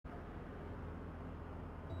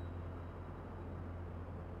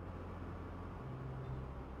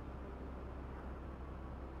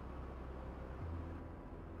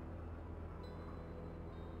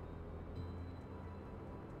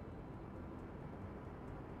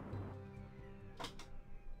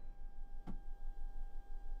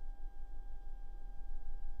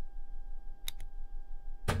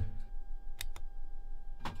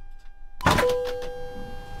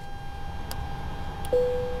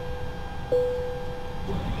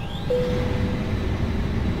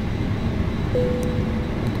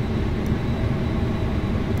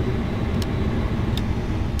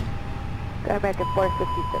American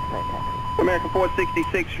 466 right now. American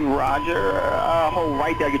 466, roger. Hold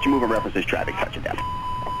right there, get your moving references, traffic, touch it down.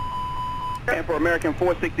 And for American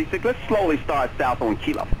 466, let's slowly start south on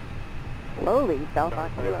Kilo. Slowly south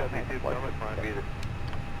on Kilo, American 466.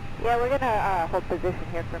 Yeah, we're going to hold position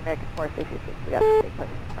here for American 466. We got the big place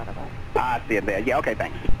in front of us. I see it there. Yeah, okay,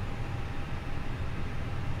 thanks.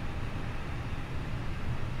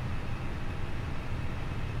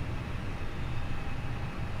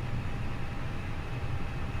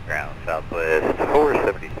 Ground Southwest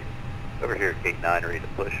 473. Over here at gate 9, ready to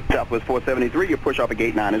push. Southwest 473, your push off at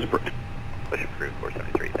gate 9 is approved. Push approved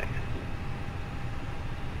 473, thanks.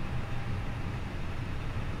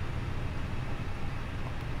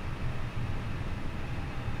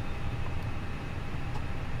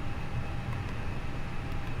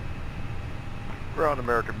 We're on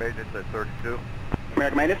American Maintenance at 32.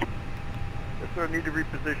 American Maintenance? Yes, sir. Need to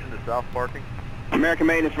reposition the south parking. American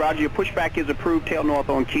Maintenance, roger. Your pushback is approved. Tail north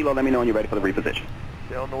on Kilo. Let me know when you're ready for the reposition.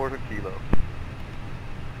 Tail north of Kilo.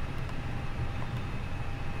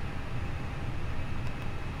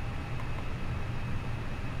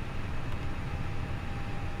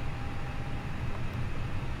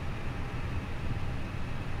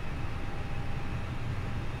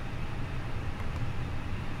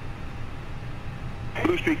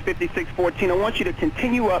 Blue Streak 5614, I want you to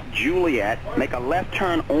continue up Juliet, make a left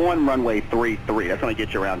turn on runway 33. That's going to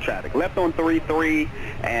get you around traffic. Left on 33,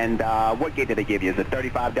 and what gate did they give you? Is it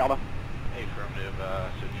 35 Delta? Affirmative,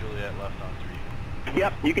 so Juliet left on 3.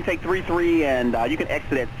 Yep, you can take 33 and you can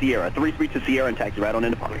exit at Sierra. 33 to Sierra and taxi right on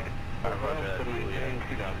into park. Roger that,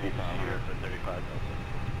 Juliet, down to Sierra for 35 Delta.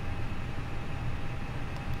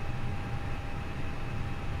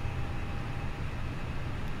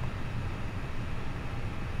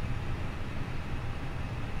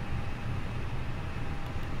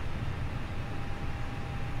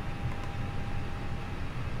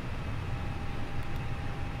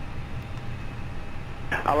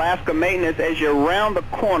 Alaska Maintenance, as you're around the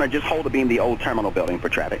corner, just hold the beam the old terminal building for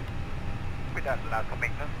traffic. That's Alaska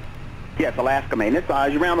Maintenance. Yes, Alaska Maintenance.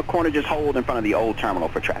 As you're around the corner, just hold in front of the old terminal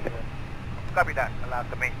for traffic. Copy that,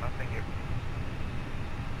 Alaska Maintenance. Thank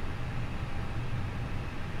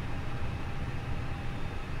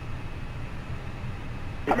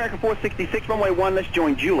you. American 466, runway 1, let's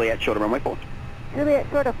join Juliet, short of runway 4. Juliet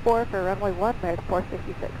short of 4 for runway 1, American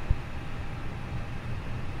 466.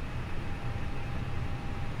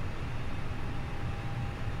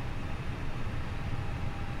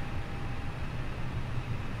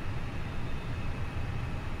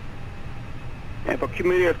 And for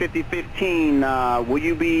Commuter 5015, will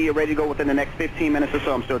you be ready to go within the next 15 minutes or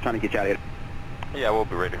so? I'm still trying to get you out of here. Yeah, we'll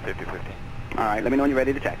be ready 50-15. All right, let me know when you're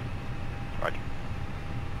ready to taxi. Roger.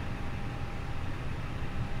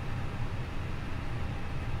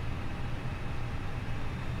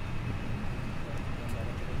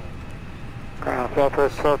 Ground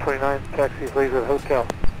Southwest 1229, taxi leaves at hotel.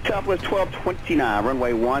 Southwest 1229,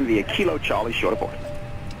 runway 1 via Kilo Charlie, short of 4.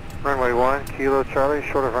 Runway 1, Kilo Charlie,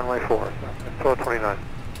 short of runway 4, 1229.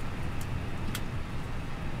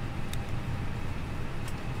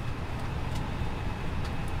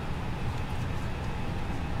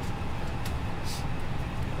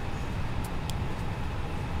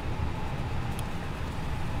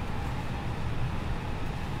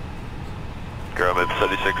 Grumman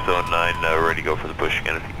 7609, ready to go for the push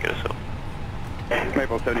again if you can get us up.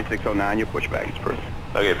 Maple 7609, your pushback is approved.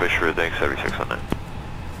 Okay, push for thanks, 7609.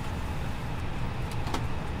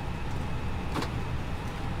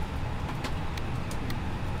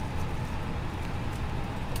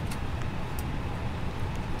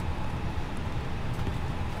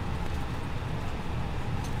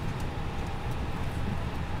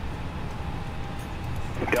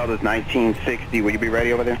 Delta's 1960, will you be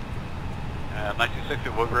ready over there? 1960,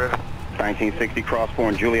 we'll be ready. 1960, cross 4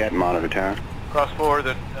 and Juliet, monitor tower. Cross 4,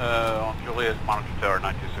 then on Juliet, monitor tower,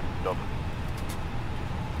 1960 Delta.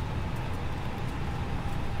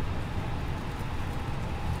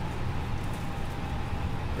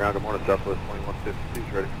 Ground, good morning, Southwest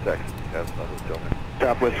 2152, ready for taxi. You have another hotel there.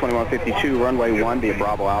 Southwest 2152, runway 1 via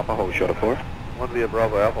Bravo Alpha, hold short of 4. 1 via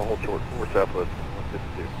Bravo Alpha, hold short 4, Southwest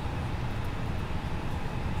 2152.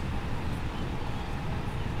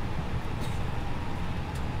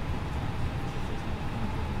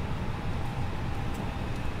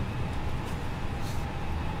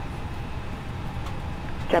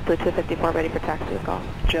 JetBlue 254 ready for taxi with call.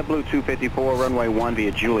 JetBlue 254, runway 1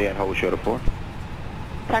 via Juliet, hold short of 4.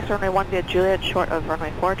 Taxi runway 1 via Juliet, short of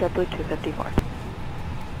runway 4, JetBlue 254.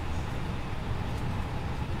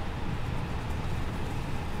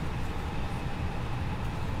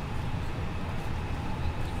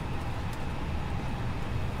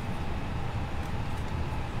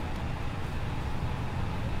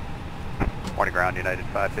 Morning ground, United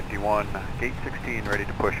 551, gate 16, ready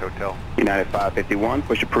to push hotel. United 551,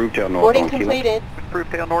 push approved, tail north Boarding on Kilo. completed.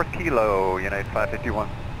 Approved tail north Kilo, United 551.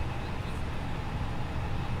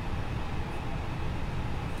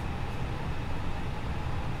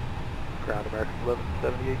 Ground American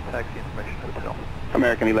 1178, taxi information hotel.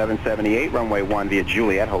 American 1178, runway 1 via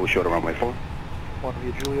Juliet, hold short of runway 4. 1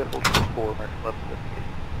 via Juliet, hold short of 4, American 1178.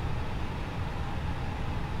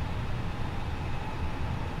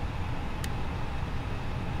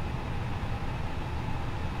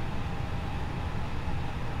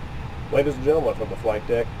 Ladies and gentlemen, from the flight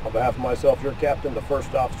deck, on behalf of myself, your captain, the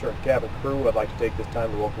first officer, and cabin crew, I'd like to take this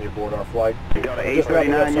time to welcome you aboard our flight. Delta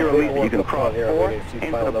 839, you're released. You can cross 4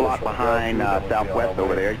 into the block behind Southwest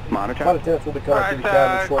over there. Monitor. Flight attendants will be coming through the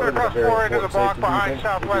cabin shortly with a very important safety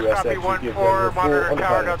briefing. We do ask that you give them your full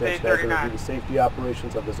undivided attention as they review the safety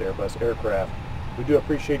operations of this Airbus aircraft. We do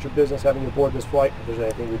appreciate your business having you aboard this flight. If there's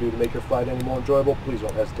anything we do to make your flight any more enjoyable, please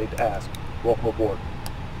don't hesitate to ask. Welcome aboard.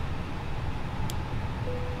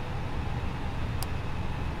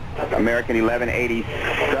 American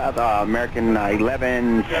 1187, American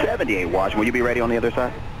 1178, Washington. Will you be ready on the other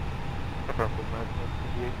side?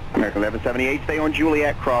 American 1178, stay on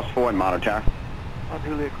Juliet, cross 4 and monitor tower. On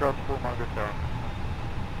Juliet, cross 4, monitor tower.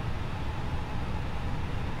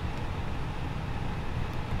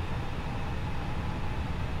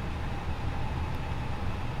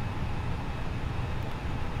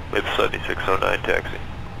 It's 7609 taxi.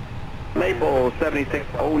 Maple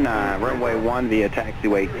 7609, runway 1 via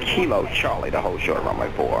taxiway Kilo Charlie to hold short of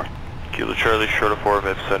runway 4. Kilo Charlie, short of 4,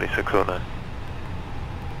 Viv 7609.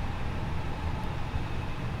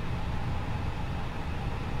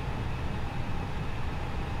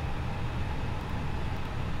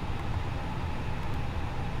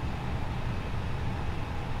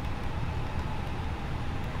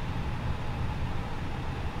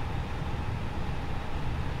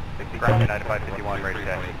 United 551, ready to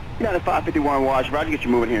taxi. United 551, Wash. Roger, get you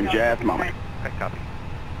moving here in just a moment. Okay, copy.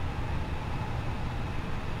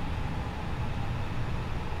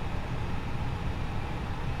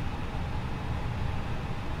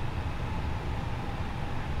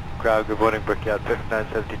 Ground, good morning, Brickyard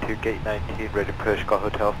 5972, gate 19, ready to push, call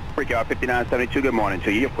hotel. Brickyard 5972, good morning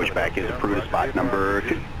to you. Your pushback is approved to spot number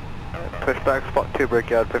 2. Pushback, spot 2,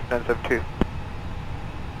 Brickyard 5972.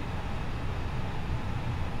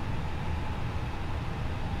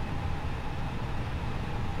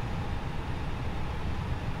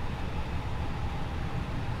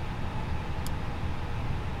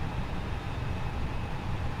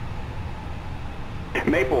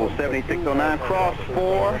 Maple 7609, cross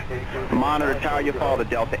 4, monitor tower. You follow the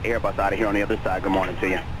Delta Airbus out of here on the other side. Good morning to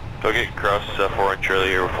you. Okay, cross 4 and Charlie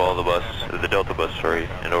here, we'll follow the bus, the Delta bus, sorry,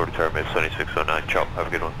 and over to tower mid 7609. Ciao, have a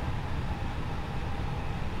good one.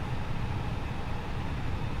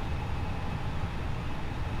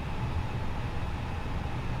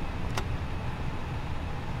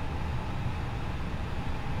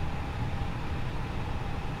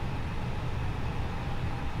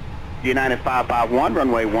 United 551,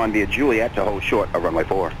 runway 1 via Juliet to hold short of runway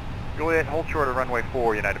 4. Juliet, hold short of runway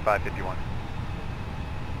 4, United 551.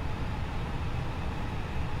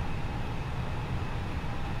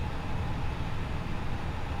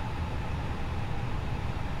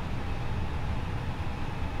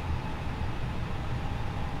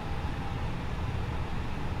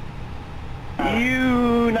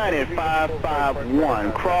 United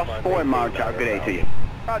 551, cross 4 and monitor tower. Good day to you.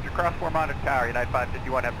 Roger, cross 4 monitor tower, United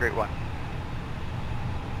 551, have a great one.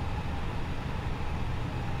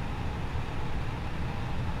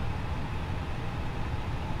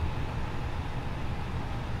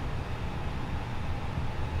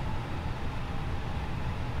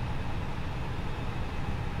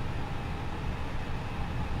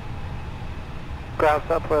 Ground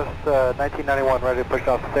Southwest 1991, ready to push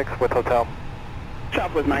off 6 with hotel.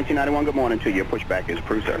 Southwest 1991, good morning to you. Your pushback is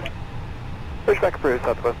approved, sir. Pushback approved,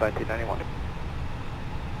 Southwest 1991.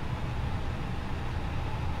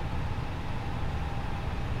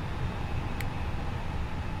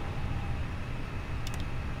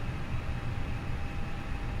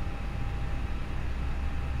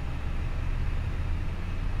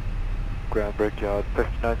 Ground Brickyard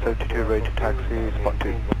 5972, ready to taxi, spot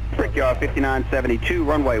 2. Brickyard 5972,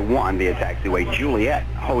 runway 1 via taxiway Juliet,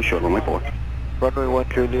 hold short, runway 4. Runway 1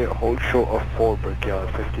 Juliet, hold short of 4 Brickyard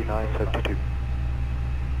 5972.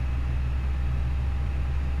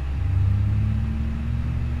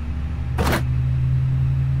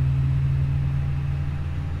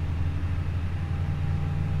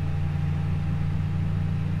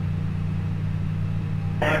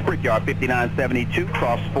 Brickyard 5972,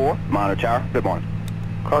 cross 4, monitor tower, good morning.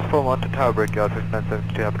 Cross 4 Monitor Tower, Brickyard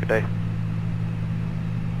 5972, have a good day.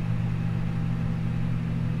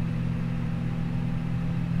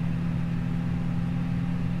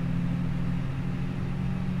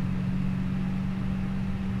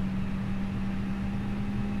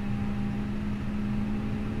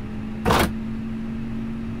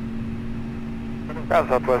 Ground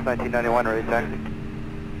Southwest 1991, ready taxi.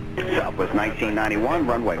 Southwest 1991,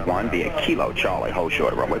 runway 1 via Kilo Charlie, hold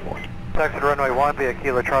short, runway 4. Taxi to runway 1 via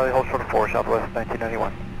Kilo Charlie, hold short of 4, Southwest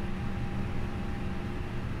 1991.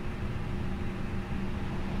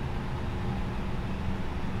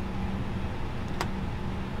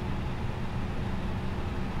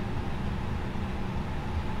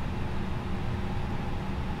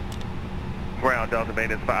 Ground Delta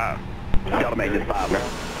Maintenance 5. Delta Maintenance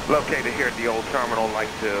 5, Located here at the old terminal, like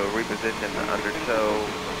to reposition under tow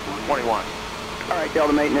 21. All right,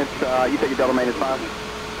 Delta Maintenance, you take your Delta Maintenance 5?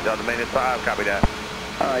 Delta Maintenance 5, copy that.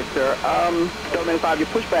 All right, sir. Delta Maintenance 5, your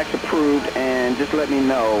pushback's approved, and just let me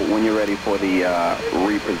know when you're ready for the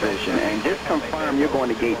reposition. And just confirm you're going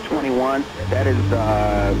to gate 21. That is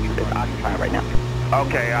it's occupied right now.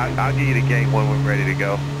 Okay, I'll give you the gate when we're ready to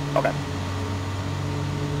go. Okay.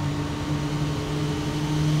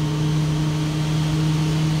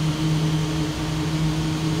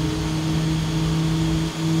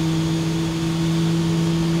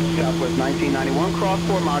 Southwest 1991, cross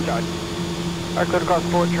 4, monitor. Alright, clear to cross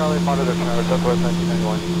 4, Charlie, monitor tower, Southwest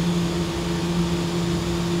 1991.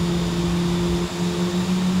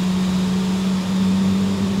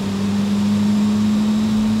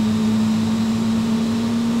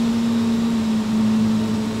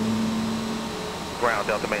 Ground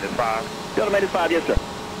Delta Maintenance 5. Delta Maintenance 5, yes, sir.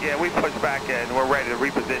 Yeah, we pushed back and we're ready to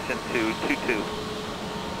reposition to 22.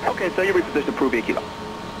 Okay, so your reposition approved via Kilo.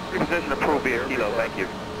 Reposition approved via Kilo, thank you.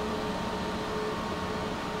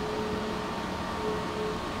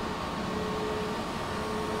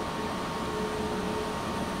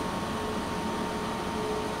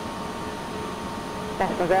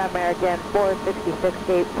 National Ground American 466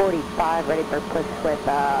 gate 45, ready for push with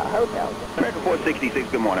hotel. American 466,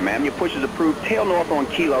 good morning, ma'am. Your push is approved. Tail north on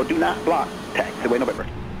Kilo. Do not block. Taxiway November.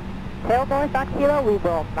 Tail north on Kilo, we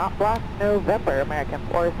will not block November, American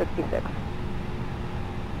 466.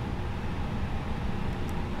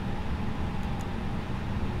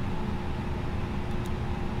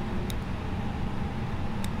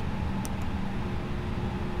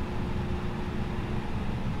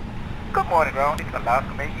 Good morning, ground. It's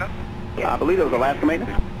Alaska Maintenance. I believe it was Alaska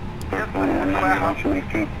Maintenance. Yes,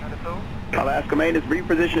 Alaska Maintenance,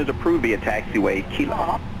 reposition is approved via taxiway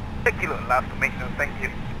Kilo. Thank you, Alaska Maintenance. Thank you.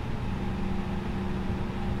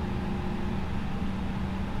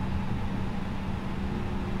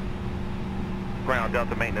 Ground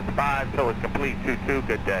Delta Maintenance 5, so it's complete 22,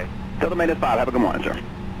 good day. Delta Maintenance 5, have a good morning, sir.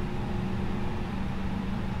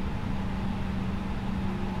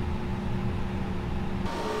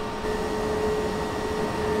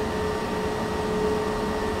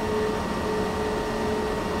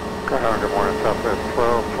 Good morning, Southwest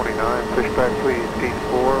 1229, pushback please, gate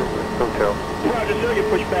 4 with hotel. Roger, sir, your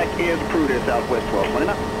pushback is approved at Southwest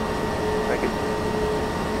 1229. Thank you.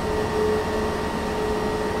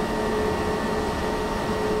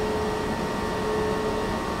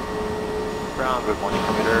 Ground, good morning,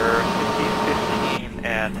 computer 5015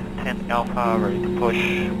 and 10 Alpha, ready to push.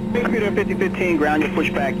 Computer 5015, ground, your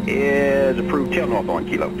pushback is approved. Tail north on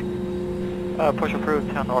Kilo. Push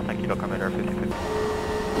approved, 10 North and Kilo, computer 5015.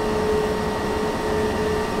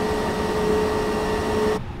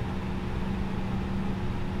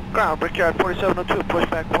 Ground, Brickyard 4702,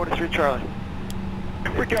 pushback 43 Charlie.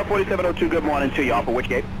 Brickyard 4702, good morning to you. Off of which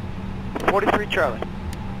gate? 43 Charlie.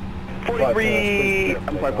 43,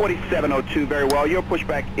 I'm sorry, 4702, very well. Your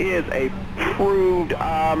pushback is approved.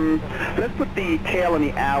 Let's put the tail in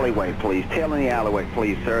the alleyway, please. Tail in the alleyway,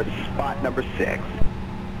 please, sir. Spot number 6.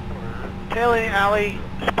 Tail in the alley,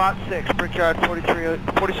 spot 6, Brickyard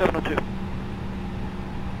 4702.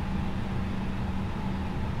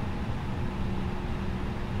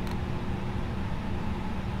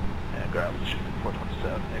 And ground,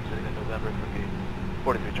 427, exiting in November for gate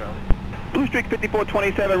 43 Charlie. Blue Streak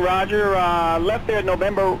 5427, roger. Left there in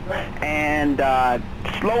November and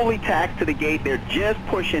slowly taxed to the gate. They're just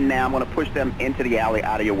pushing now. I'm going to push them into the alley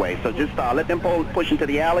out of your way. So just let them push into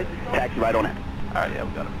the alley, taxi right on in. All right, yeah, we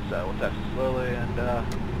got him. So we'll taxi slowly and we'll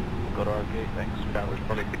go to our gate. Thanks. Travelers,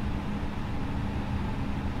 probably.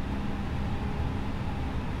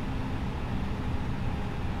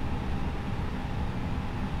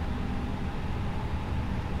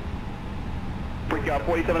 Brickyard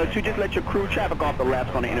 4702, just let your crew traffic off the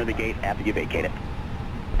left's going to enter the gate after you vacate it.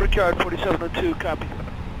 Brickyard 4702, copy.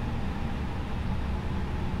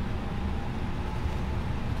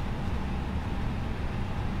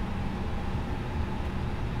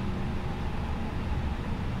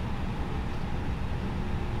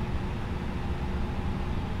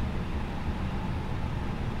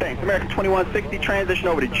 Thanks. American 2160, transition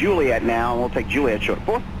over to Juliet now, and we'll take Juliet short of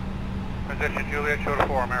 4. Transition Juliet, short of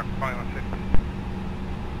 4, American 2160.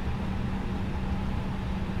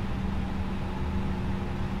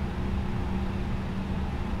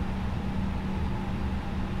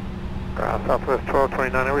 Southwest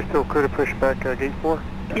 1229, are we still clear to push back gate 4?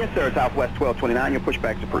 Yes, sir. Southwest 1229, your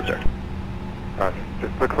pushback's approved, sir. Roger.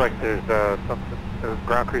 Just looks like there's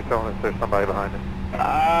ground crew telling us there's somebody behind us.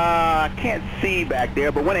 I can't see back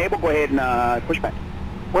there, but when able, go ahead and push back.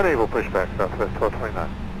 When able, push back, Southwest 1229.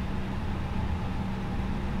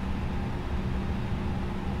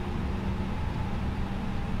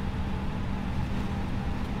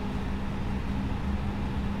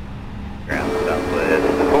 Ground Southwest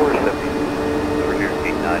 470, over here,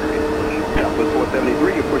 gate 9, ready to push. Southwest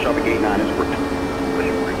 473, your push off at gate 9 is approved. Push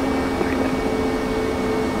approved, 3 thanks.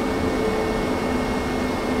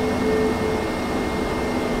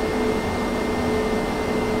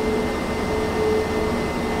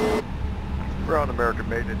 We're on American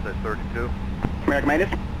Maintenance at 32. American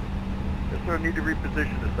Maintenance? Yes, sir. Need to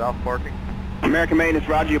reposition the south parking. American Maintenance,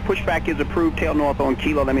 roger. Your pushback is approved. Tail north on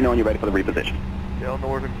Kilo. Let me know when you're ready for the reposition. Tail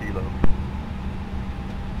north and Kilo.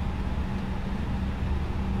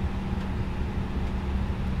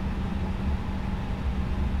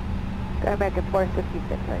 American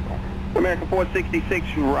 466 right there. American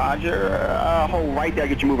 466, roger. Hold right there.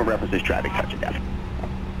 Get your moving references. Traffic, touch it down.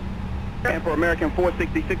 And for American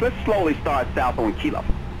 466, let's slowly start south on Kilo.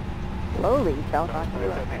 Slowly south on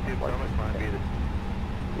Kilo.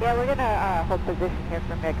 Yeah, we're going to hold position here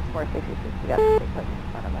for American 466. We got the big push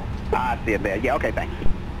in front of us. I see it there. Yeah, okay, thanks.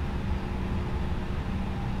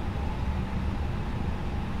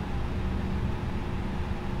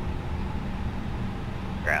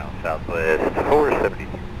 Ground Southwest 470,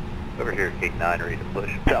 over here, gate 9, ready to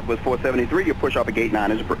push. Southwest 473, your push off at gate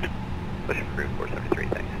 9 is approved. Push approved, 473,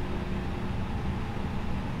 thanks.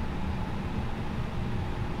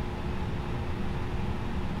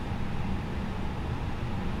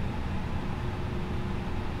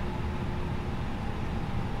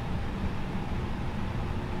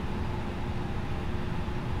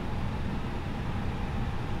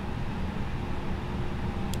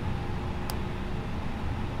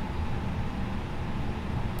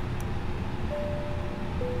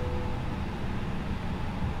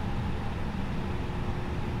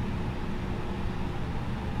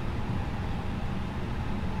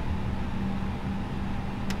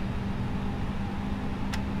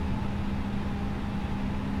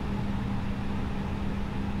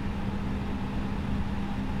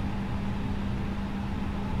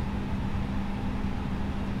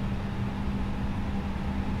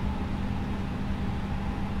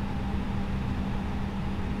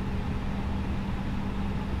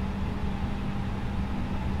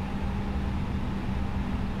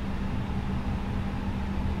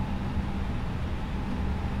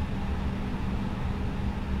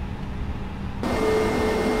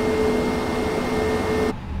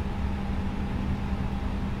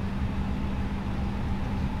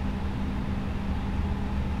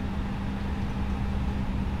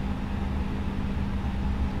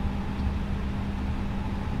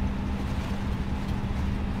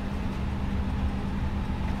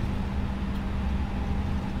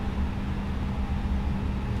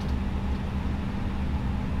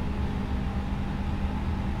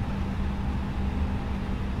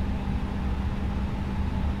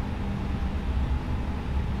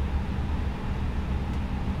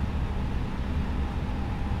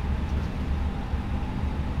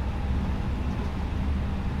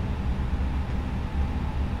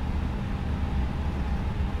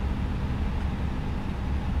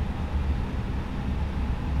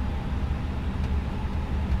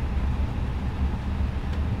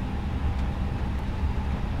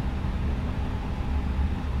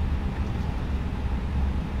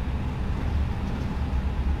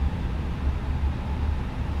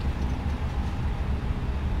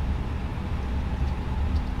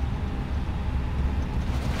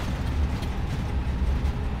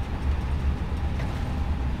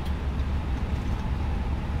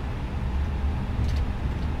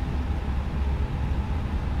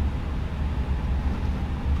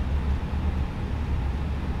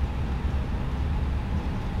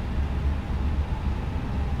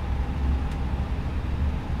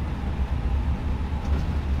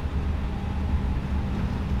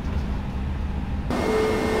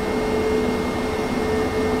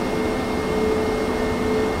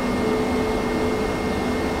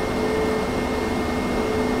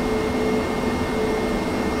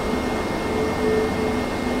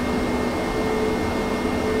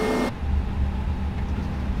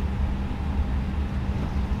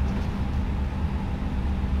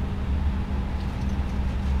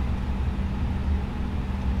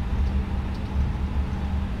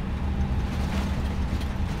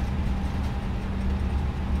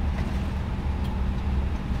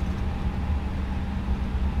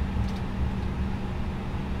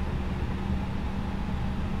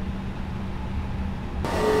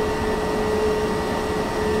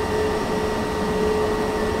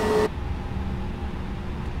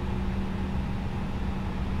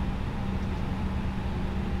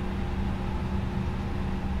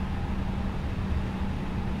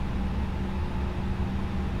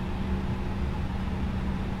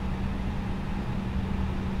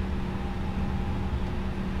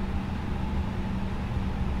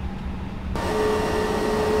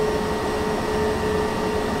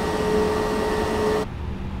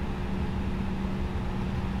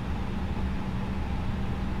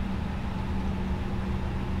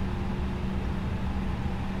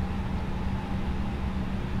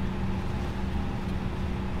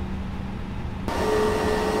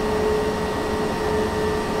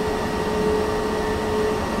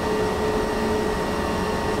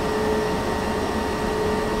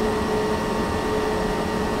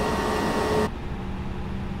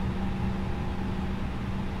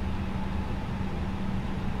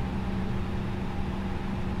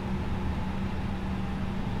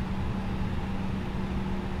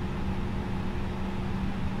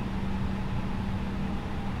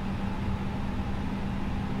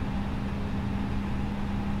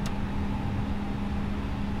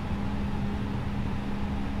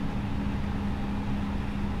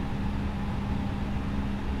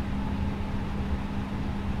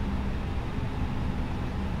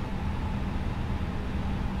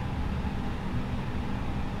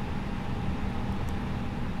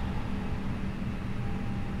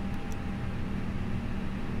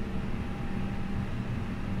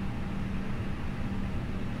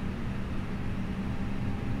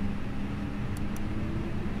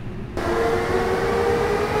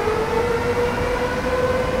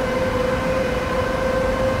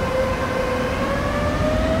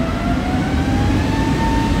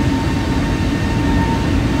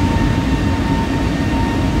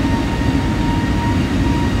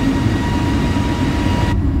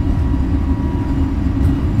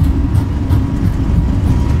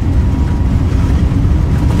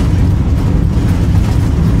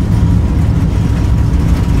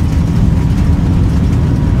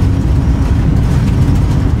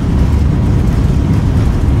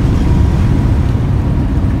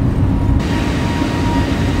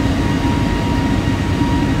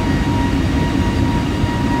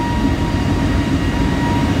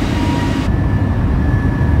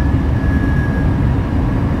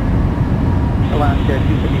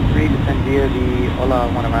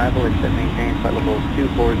 arrival, except maintain flight level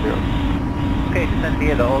 240. Okay, descend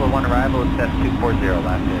via the Ola 1 arrival, access 240,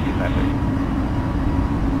 last 253.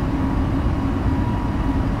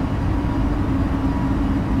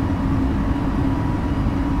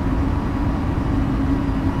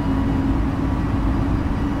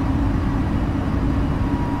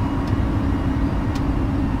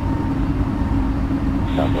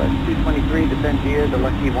 Southwest 223, descend via the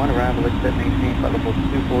Lucky 1 arrival, except maintain flight level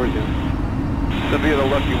 240. Descend via the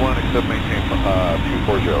Lucky 1, except maintain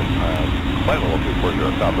 240, flight level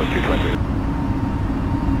 240, Southwest 223.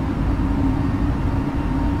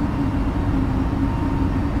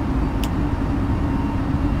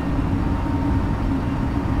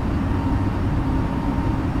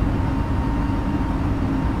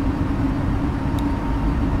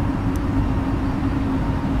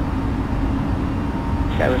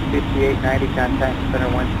 Skywest 5890, contact center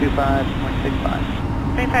 125.65.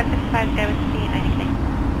 3565, Skywest 5890.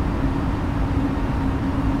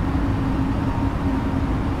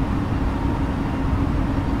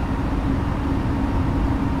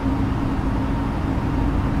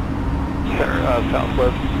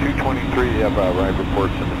 Southwest 223, you have ride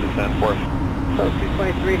reports in the descent for us. So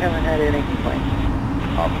 223, haven't had any complaints.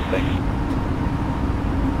 Awesome, thanks.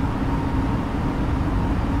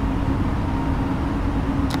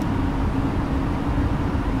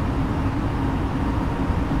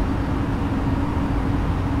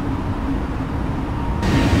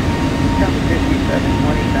 Delta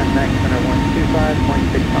 5720, contact center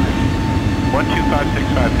 125.65.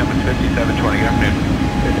 12565, coming 5720, good afternoon.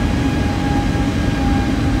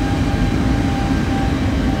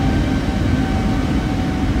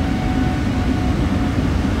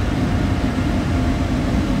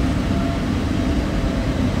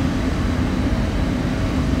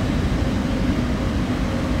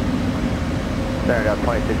 Center out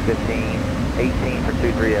 2615, 18 for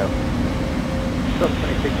 230. So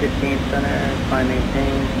 2615 center, climb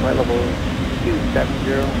maintain, flight level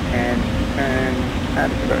 270, and turn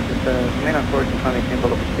at remain on course and climb maintain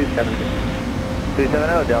flight level 270.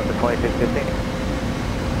 270, Delta 2615.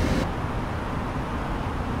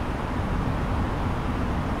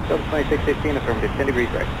 Delta 2615, affirmative, 10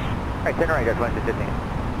 degrees right. Alright, 10 right, 2615.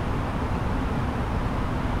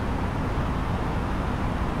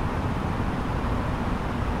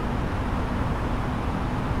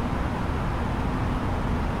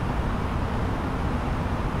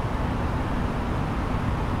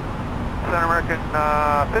 Center American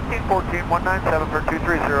 1514, 197 for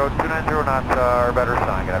 230, 290 knots or better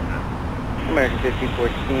sign. Good afternoon. American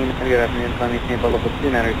 1514, good afternoon, climb maintain flight level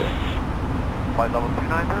 290. Flight level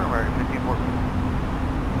 290, American 1514.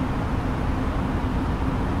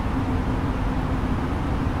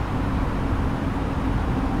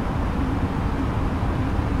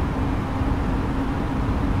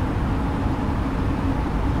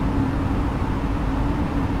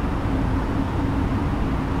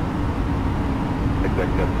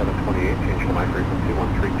 Executive 728, change to my frequency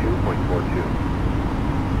 132.42.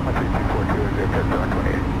 132.42, executive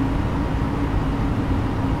 728.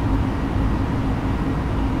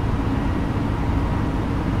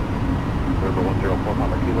 Number 104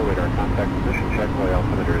 Papa Kilo, radar contact position check, flight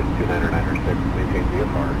altimeter is 299.6, maintain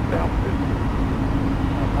VFR, down 50.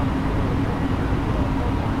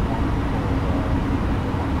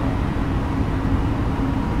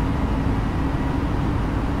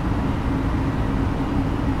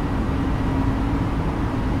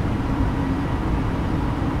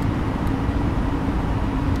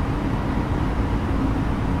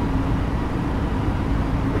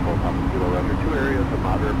 Two areas of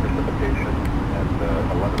moderate precipitation at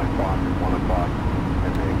 11 o'clock and 1 o'clock,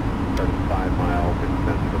 and they started 5 miles and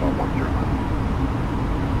descends to about 10 miles.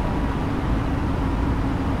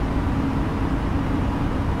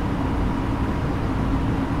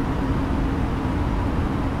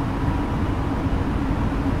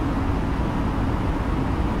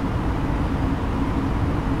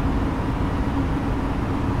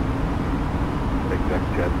 Exec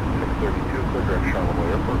Jet 632, clear direct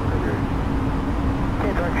Charlotte Airport, clear.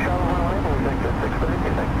 Okay, direct Charlotte Airport, exec Jet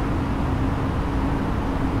 632, thanks.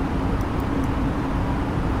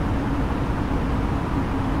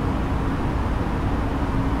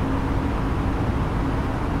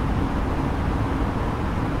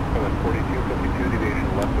 Seven 4252, deviation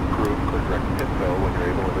left approved, clear direct Pitco when you're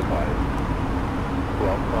able to advise.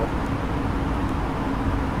 Well.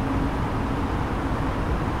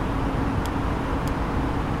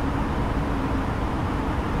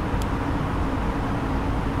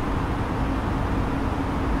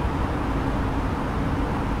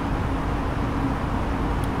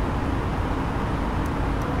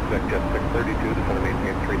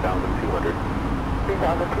 3,200.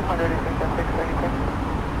 3,200 is at 632.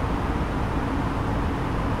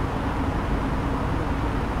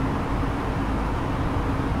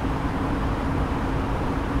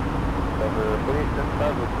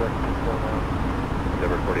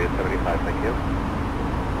 Endeavor 4875, thank you.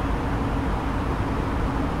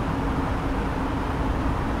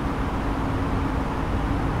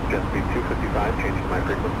 Jet speed 255, changing my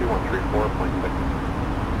frequency 134.6.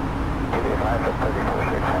 255 at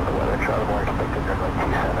 34.6, have the weather, Charlie Moore expected runway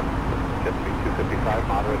 27. Jet speed 255,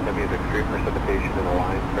 moderate heavy and extreme precipitation in a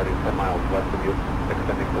line starting 10 miles west of you,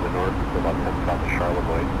 extending to the north to about 10 south of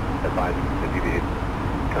Charlevoix, advising to deviate.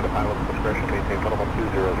 Turn to pilot's discretion, maintain flight level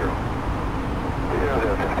 200. 200,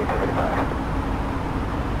 1575.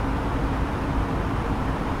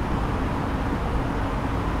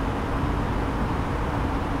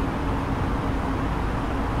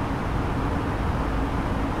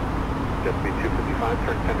 Jet speed 255,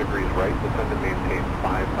 turn 10 degrees right, descend and maintain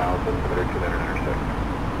 5,000, limiter 2906.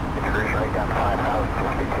 Degrees right down to 5,000,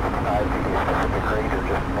 jet speed 255, do you need a specific rate or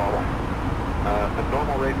just normal? A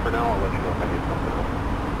normal rate for now, I'll let you know if I need something else.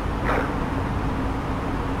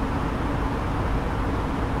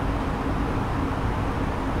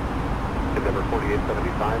 Endeavor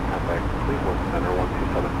 4875, contact Cleveland Center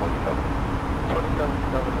 127.7. 27,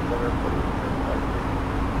 Endeavor 4875.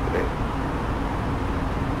 Today.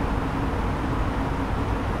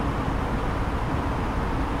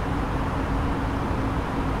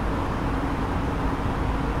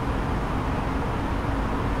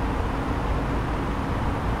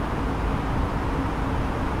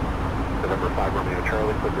 November 5 Romeo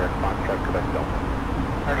Charlie, clear direct Foxtrot, Quebec Delta.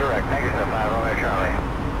 Direct, thank you, sir. 5 Romeo Charlie.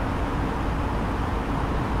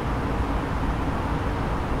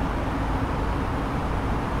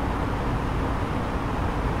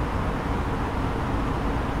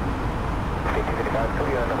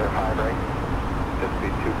 Another 5 right. Jet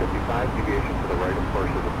speed 255, deviation to the right of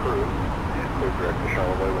course is approved, and clear direct to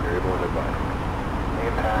Charlevoix when you're able and advised.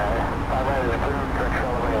 5 right is approved, direct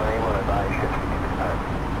Charlevoix when able and advised, jet speed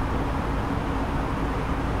 255.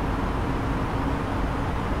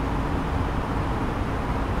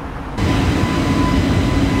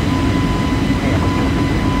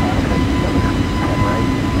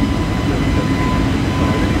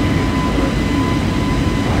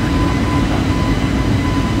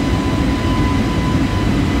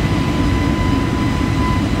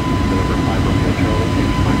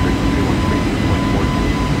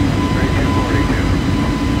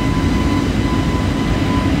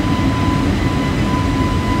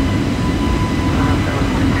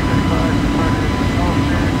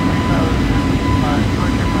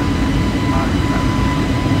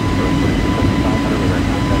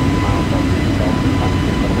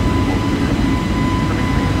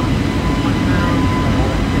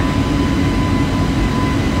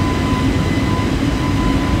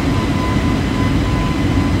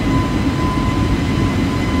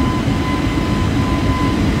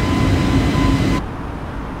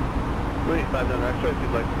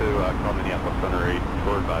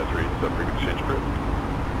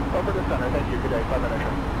 Over the center, thank you. Good day, 5 minutes.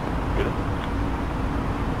 Good.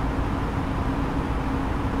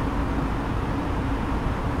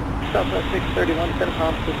 Southwest 631, center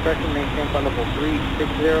palms discretion, maintain flight level 360,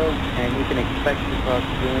 and you can expect to cross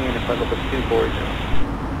Julian at flight level 240.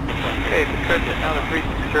 Okay, discretion now to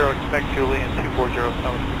 360, expect Julian 240,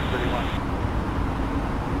 Southwest 631.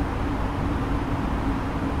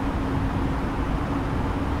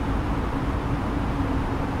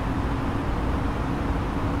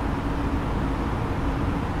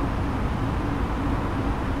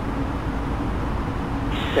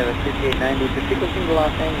 Seven 5890 for sequencing to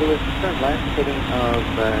Los Angeles, current last heading of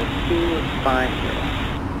 250.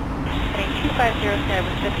 Heading 250,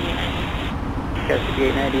 Seven 5890. Yes,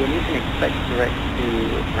 5890, and you can expect direct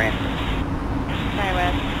to Ransom.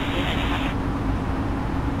 SkyWest 5890.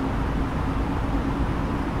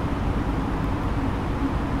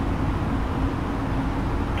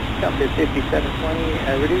 Compass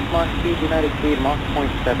 5720, reduce Mach speed, do not exceed Mach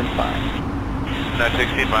 0.75. Not to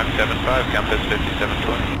exceed Mach 75, compass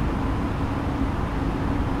 5720.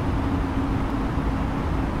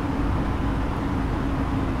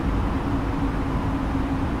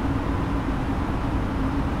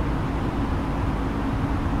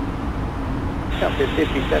 Compass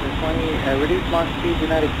 5720, reduce Mach speed, do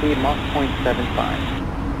not exceed Mach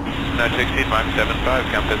 0.75. Not to exceed Mach 75,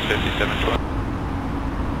 compass 5720.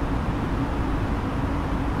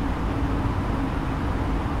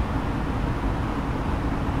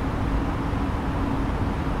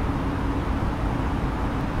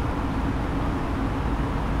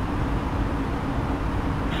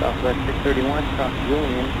 Southwest 631, cross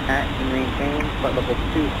Julian at and maintain flight level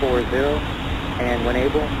 240, and when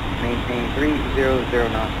able, maintain 300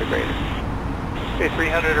 knots or greater. Okay,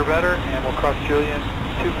 300 or better, and we'll cross Julian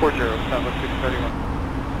 240, Southwest 631.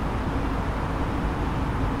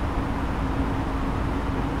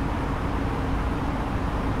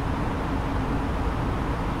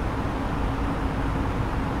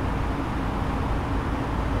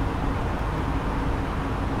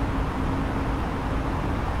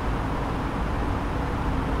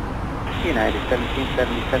 United 1777,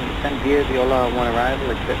 descend via the Ola 1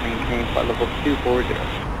 arrival, except maintain flight level 240.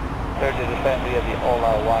 Clear to descend via the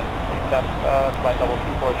Ola 1, except flight level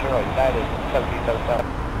 240, United 1777.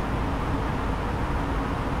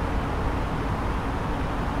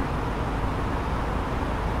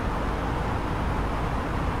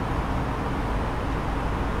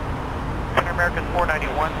 American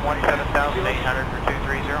 491, 17,800 for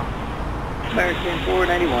 230. American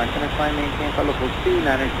 491, center climb, maintain flight level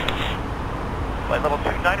 290. Flight level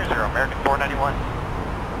 290, American 491.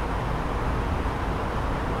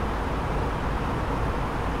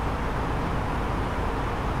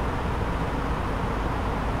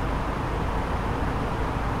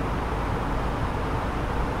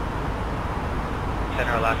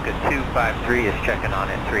 Center Alaska 253 is checking on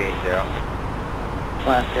at 380.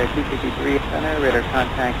 Alaska 253, center, radar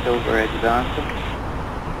contact over at Johnson.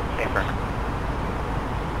 Paper.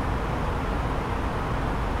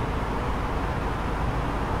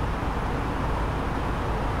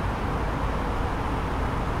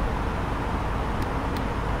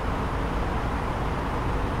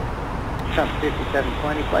 Trump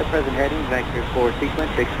 5720, flight present heading, vector 4 sequence,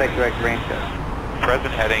 expect direct range show.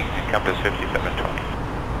 Present heading, Compass 5720.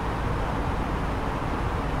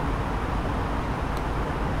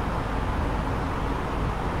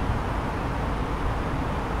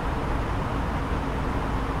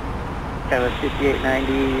 Skywest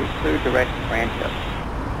 5890, clear direct range show.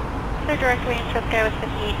 Clear direct range show, Skywest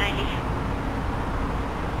 5890.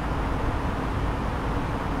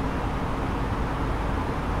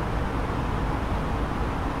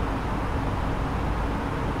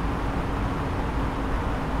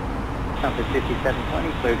 Compass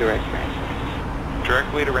 5720, clear direct Rancho.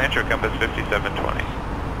 Directly to Rancho, Compass 5720.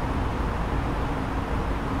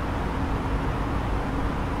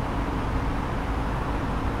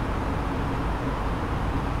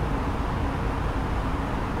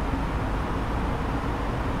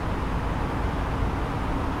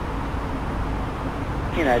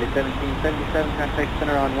 United 1777, contact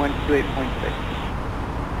center on 128.6.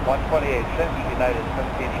 128.6, United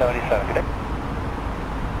 1777. Good day.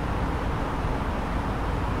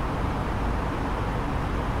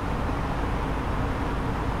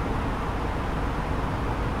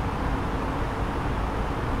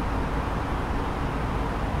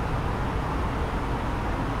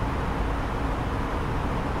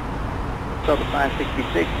 Delta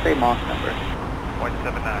 566, say Mach number.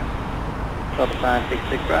 0.79. Delta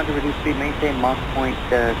 566, ground to reduce speed, maintain Mach point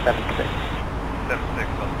 76. 76,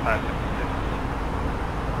 Delta 566.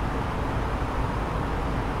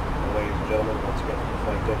 Ladies and gentlemen, once again, from the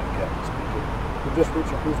flight deck, Captain speaking. We've just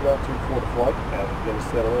reached our cruise altitude for the flight. As we begin to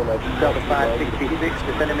settle in, I do Delta 566,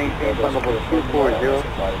 descend and maintain flight level 240,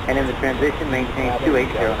 and in the transition, maintain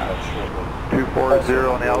 280 knots. 240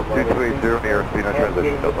 and altitude 280 near speed on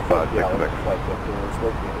transition, Delta 566. Flight deck doors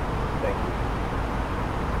located. Thank you.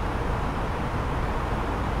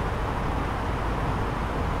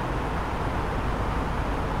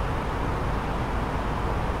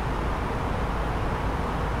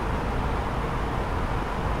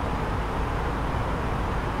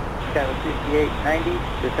 Skywest 5890,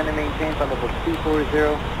 descend and maintain flight level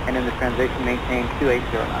 240, and in the transition, maintain 280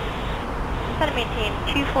 knots. Descend and maintain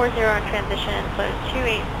 240 on transition, flow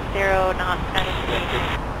 280 knots out of speed.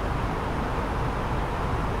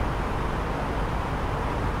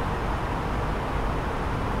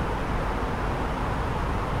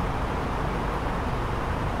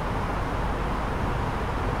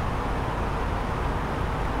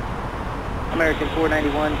 American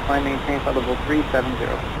 491, climb maintain flight level 370.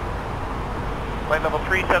 Flight level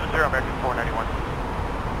 370, American 491.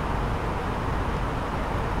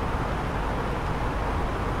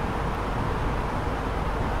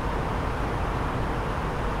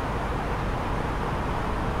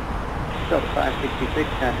 Delta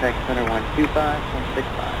 566, contact center 125.65.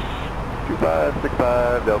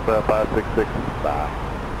 2565, Delta 566, bye.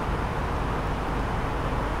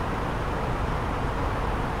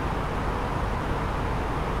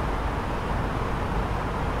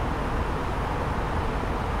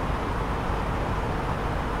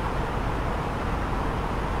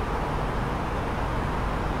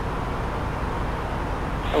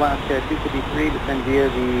 Alaska 253, descend via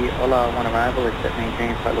the Ola 1 arrival, except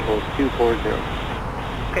maintain flight level 240.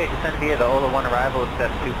 Okay, descend via the Ola 1 arrival,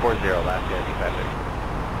 except 240, Alaska 253.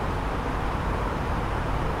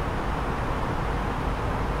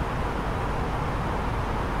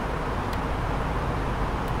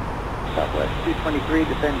 Southwest 223,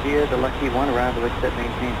 descend via the Lucky 1 arrival, except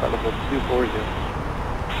maintain flight level 240.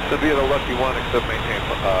 So via the Lucky 1, except maintain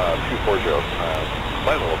 240,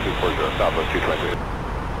 flight level 240, Southwest 223.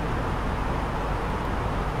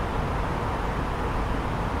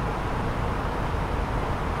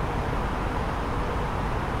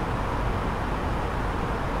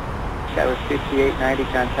 That was 5890,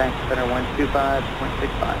 contact center 125.65.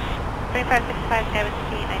 2565, that was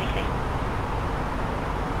 5890.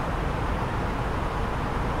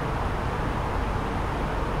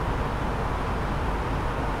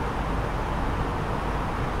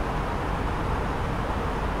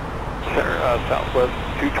 Southwest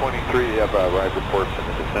 223, you have ride reports in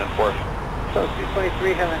the descent for us. So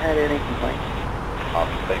 223, haven't had any complaints.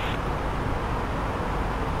 Awesome, thanks.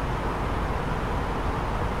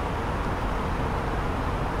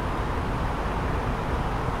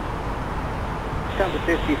 Come to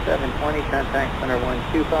 5720, contact center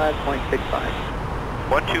 125.65.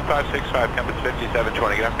 12565, compass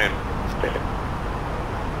 5720, good afternoon.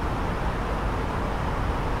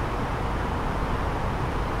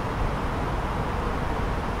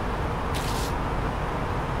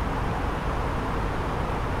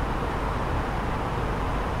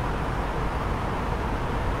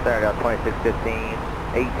 Center down 2615,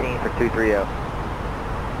 18 for 230.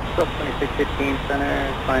 So 2615 center,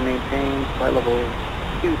 climb maintain, flight level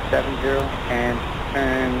 270, and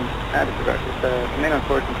turn out of reverse. Remain on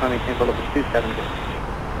course and climb maintain flight level 270.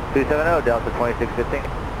 270, Delta 2615.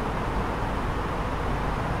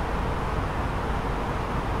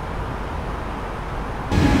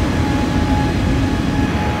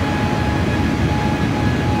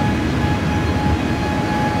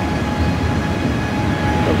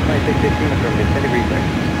 So 2615 affirmative, 10 degrees right.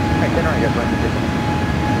 Alright, 10 right, yes, 2615.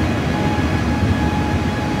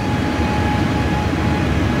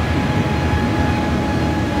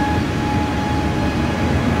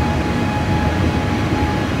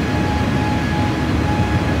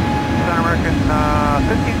 Center American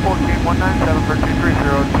 1514, 197 for 230,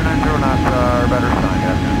 290 knots, or better sign,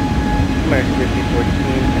 good afternoon. American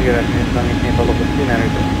 1514, good afternoon, climb maintain flight level 290.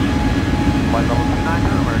 Flight level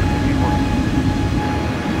 290, American 1514.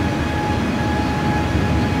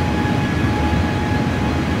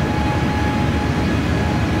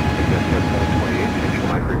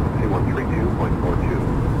 Frequency 132.42.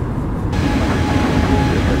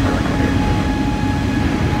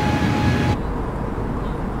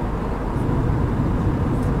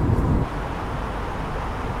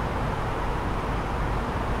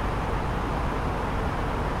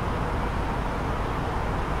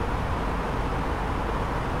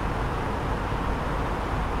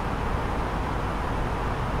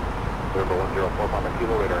 November 104, Papa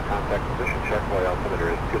Kilo, radar contact position check, while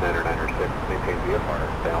altimeter is 29906, maintain VFR,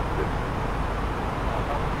 stay altitude.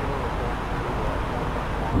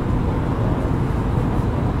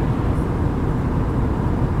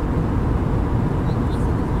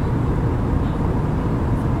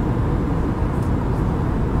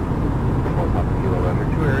 Papa Kilo, under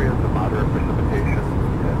two areas of moderate precipitation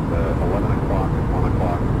at 11 o'clock and 1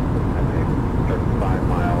 o'clock, and they start 5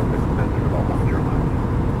 miles, extend to about 10 miles.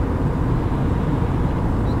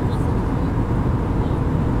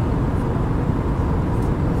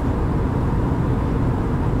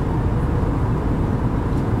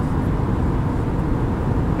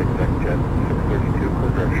 Jet 632, clear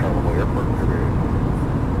direct Charlevoix Airport, February.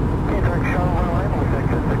 Clear direct Charlevoix line, with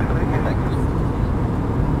exit 632. Thanks.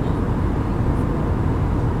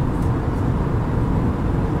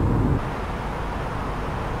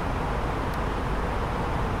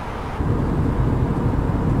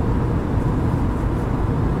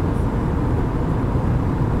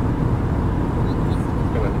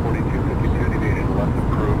 MS 4252, deviation left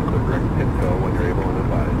approved, clear direct Pitco when you're able and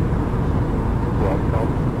advised. Well,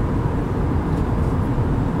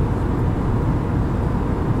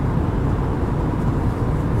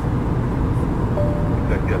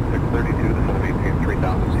 Jet 632, the sun maintain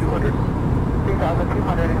 3,200.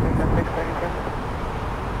 3,200, exit 632.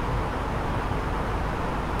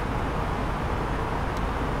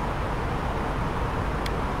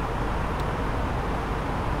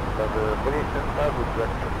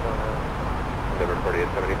 Number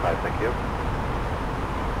 4875, thank you.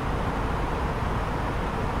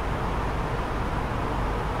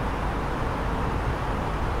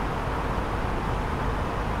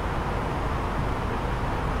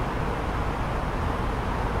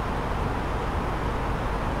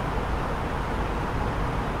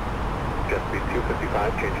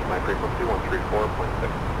 my frequency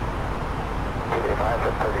 134.6. 285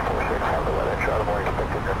 at 34.6, have the weather, Charlotte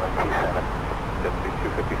expected runway 27. Density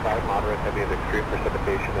 255, moderate, heavy and extreme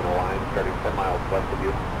precipitation in a line starting 10 miles west of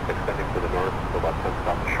you, extending to the north to the left-hand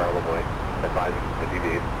south of Charlevoix, advising to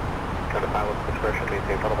deviate. Turn to pilot's discretion,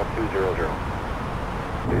 maintain level 200. 200,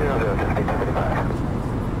 density 255.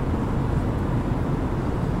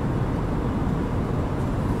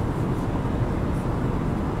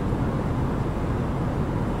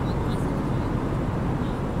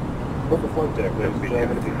 Over flight deck, ladies and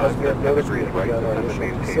gentlemen. As you have noticed, we have begun our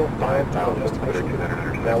initial descent time to investigation.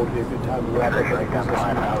 Now would be a good time to wrap up any business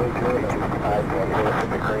you need to take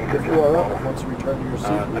care of. If you are up, once you return to your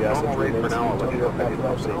seat, we ask that you remain seated until your aircraft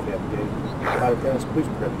arrives safely at the gate. Flight attendants, please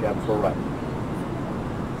prepare the cabin for arrival.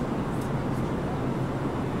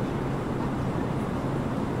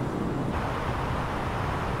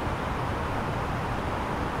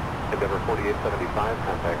 Endeavour 4875,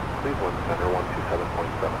 contact Cleveland Center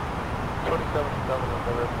 127.7. 27.7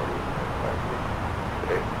 Endeavour 4875.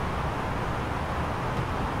 Okay.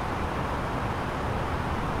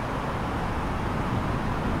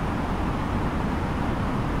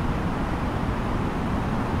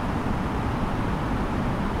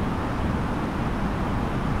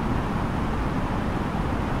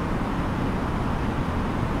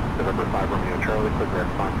 November 5 Romeo Charlie, clear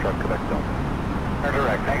direct Foxtrot, Quebec Delta.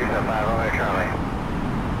 Direct, thank you, sir. 5 Romeo Charlie.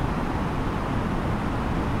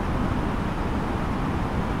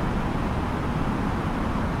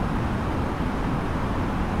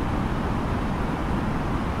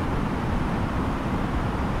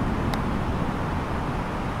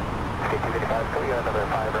 Can we get another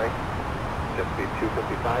 5 right? Jet speed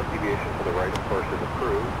 255, deviation to the right, of course, is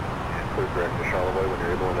approved. And clear direct to Charlevoix when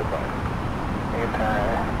you're able and advised. And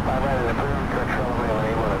 5 right is approved, direct Charlevoix when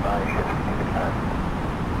able and advised, ship 255.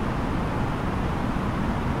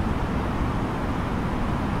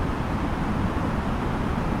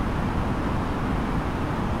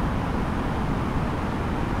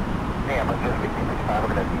 Yeah, but jet speed 255,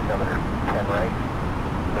 we're going to be another 10 right.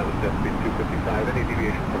 That was jet speed 255, any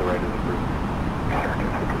deviation to the right is approved. Sure,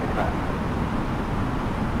 jet speed 255.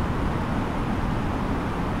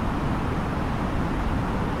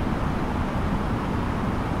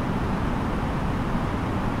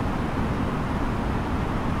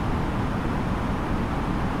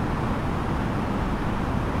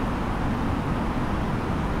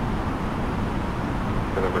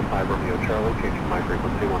 November 5 Romeo Charlie, changing my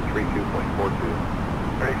frequency 132.42.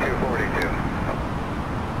 3242.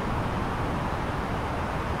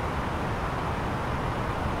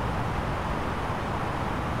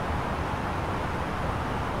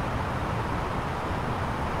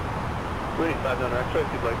 Please, X-ray, if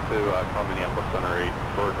you'd like to call Minneapolis Center 8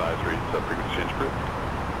 for advisory, frequency change approved.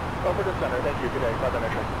 Over to center, thank you. Good day. Southern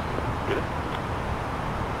X-ray. Good day.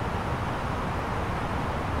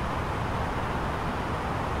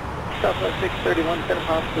 Southwest 631, center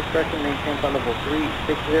pilot's discretion, maintain flight level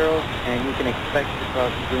 360, and you can expect to cross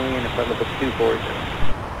Julian at flight level 240.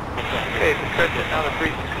 Okay, discretion now to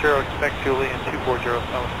 360, expect Julian 240,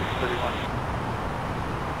 Southwest 631.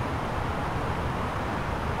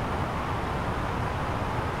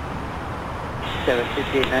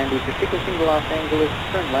 75890, particular single Los Angeles,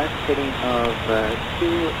 turn left, heading of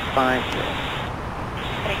 250.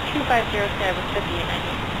 Heading 250, Skywest 5890.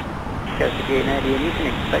 Skywest 5890, and you can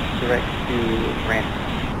expect direct to Random.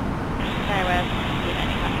 Skywest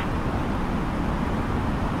 5895.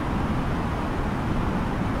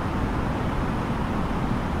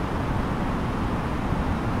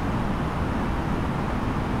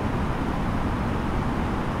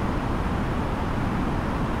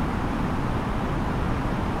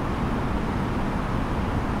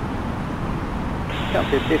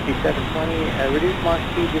 Compass 5720, reduce Mach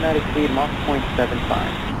speed, do not exceed Mach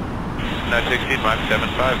 0.75. Not to exceed Mach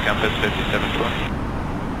 75, Compass 5720.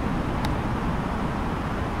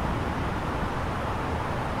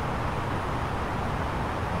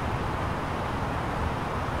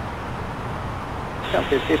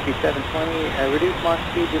 Compass 5720, reduce Mach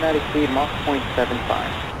speed, do not exceed Mach 0.75.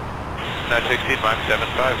 Not to exceed Mach 75,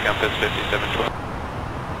 Compass 5720.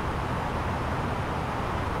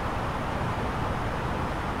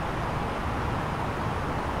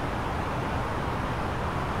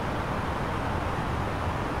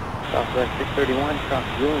 Southwest 631, cross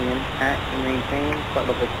Julian at and maintain flight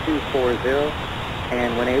level 240,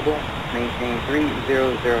 and when able, maintain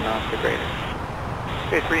 300 knots or greater.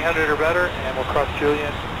 Okay, 300 or better, and we'll cross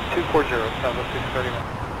Julian 240, Southwest 631.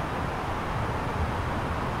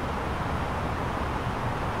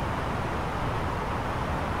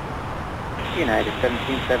 United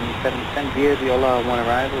 1777, descend via the Ola 1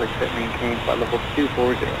 arrival, except maintain flight level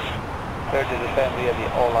 240. Clear to descend via the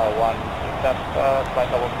Ola 1, except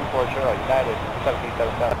flight level 240, United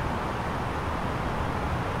 1777.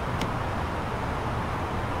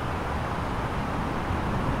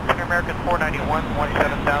 American 491,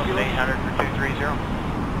 17,800 for 230.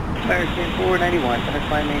 American 491, center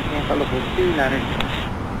climb, maintain flight level 290.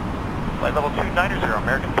 Flight level 290,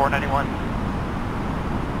 American 491.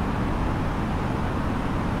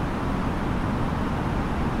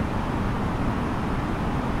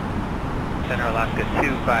 Center Alaska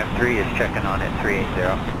 253 is checking on at 380.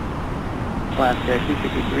 Alaska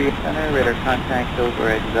 253, center, radar contact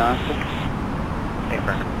over exhaust.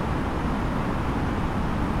 Affirmative.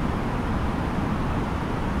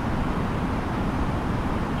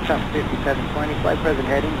 Trump 5720, flight present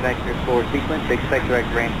heading, vector 4 sequence, expect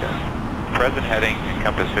direct range up. Present heading,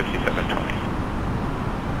 encompass 5720.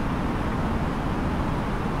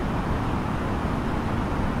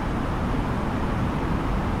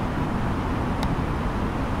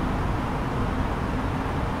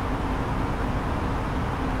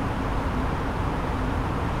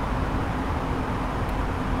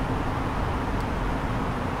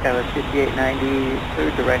 Skywest 5890,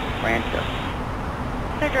 third direct range up.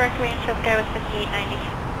 Third direct range of Skywest 5890.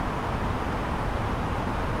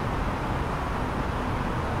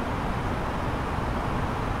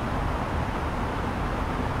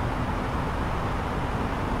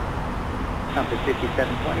 Compass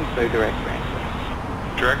 5720, third direct range up.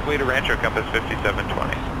 Directly to Rancho, compass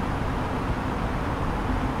 5720.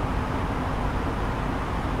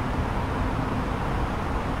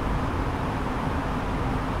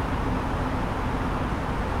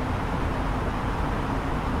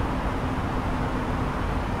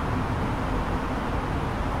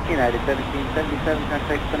 United 1777,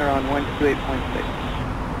 contact center on 128.6.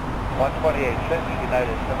 128.6,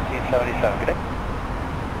 United 1777. Good day.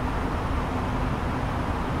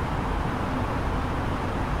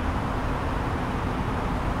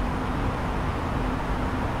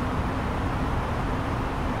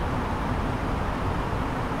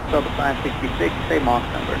 Delta 566, same Mach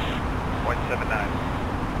number.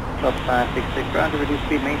 0.79. Delta 566, ground to reduce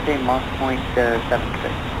speed, maintain Mach point 76.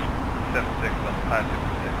 76, Delta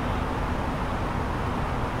 566.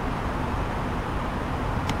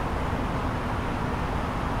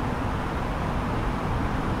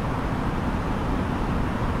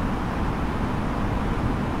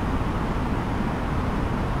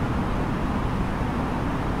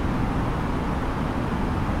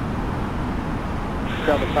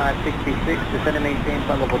 Delta 566, descend and maintain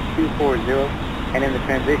flight level 240, and in the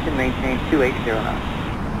transition maintain 280 knots.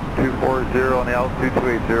 240 on the altitude,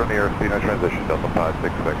 280 on the airspeed, no transition, Delta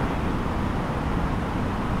 566.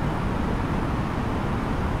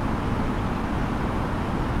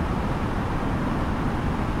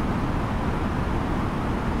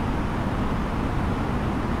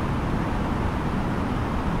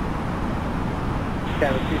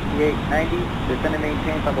 Skywest 5890, descend and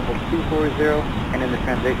maintain flight level 240, and in the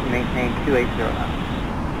transition maintain 280 knots.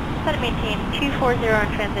 Set to maintain 240 on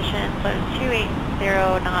transition, flow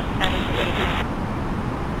 280 knots, 9280.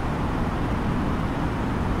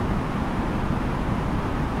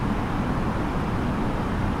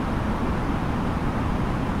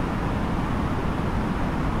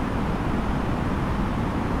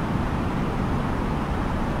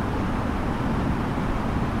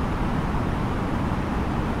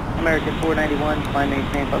 American 491, climb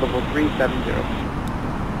maintain flight level 370.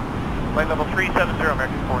 Flight level 370,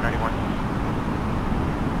 American 491.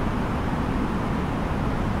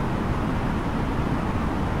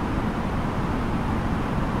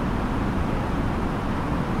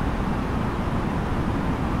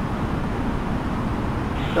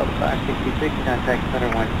 Delta 566, contact center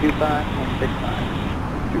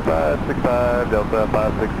 125.65. 2565, Delta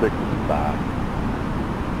 5665.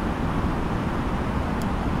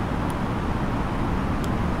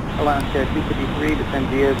 Alaska 253, descend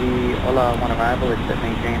via the Ola 1 arrival, except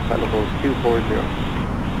maintain flight level 240.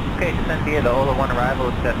 Okay, descend via the Ola 1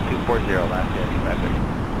 arrival, except 240, Alaska, traffic.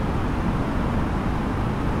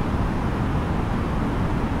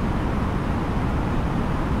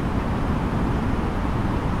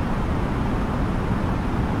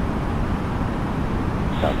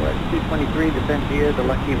 Southwest 223, descend via the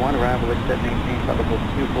Lucky 1 arrival, except maintain flight level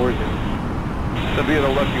 240. So via the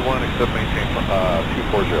Lucky 1, except maintain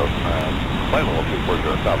 240, flight level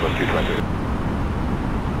 240, Southwest 223.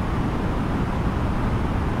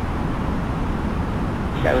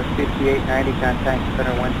 Skywest 5890, contact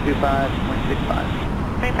center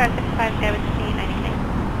 125.65. 2565, Skywest 5896.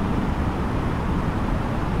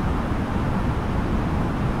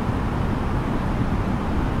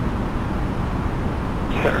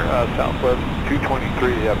 Southwest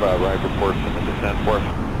 223, you have ride reports in the descent for us.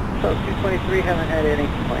 So 223, haven't had any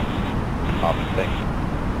complaints. Awesome, thanks.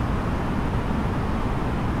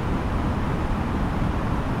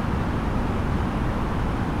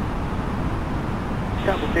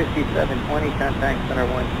 Chopper 5720, contact center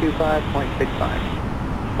 125.65.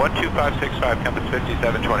 12565, compass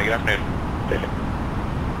 5720, good afternoon.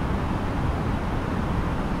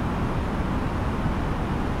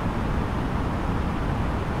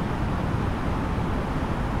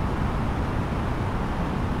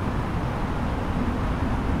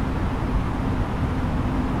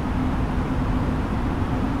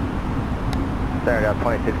 Center got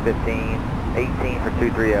 2615, 18 for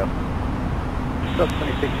 230. So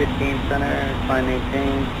 2615 center, climb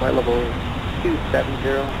maintain, flight level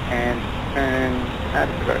 270, and turn out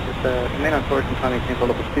of reverse. It's remain on course and climb maintain flight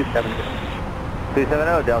level 270.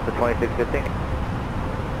 270, Delta 2615.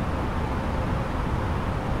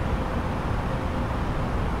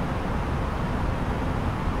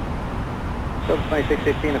 So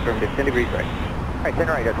 2615, affirmative, 10 degrees right. Alright, 10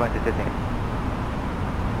 right, 2615.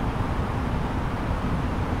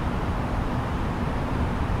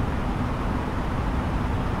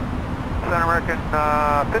 Center American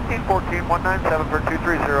 1514, 197 for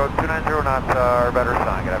 230, 290 knots, or better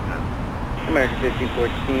sign. Good afternoon. American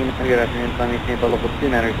 1514, good afternoon, climb maintain flight level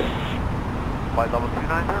 290. Flight level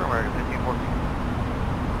 290, American 1514.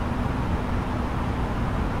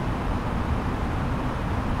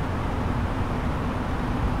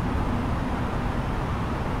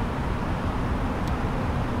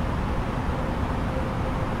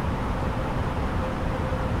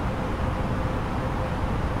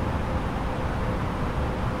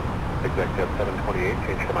 Executive 728,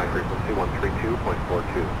 change to my frequency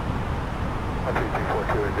 132.42.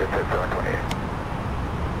 132.42, executive 728.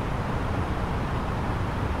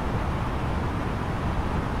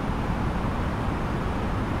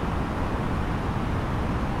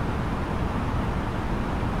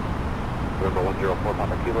 November 104,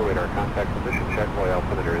 Papa Kilo, radar contact position check, Roy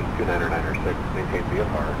altimeter is 29906, maintain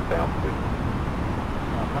VFR, stay altitude.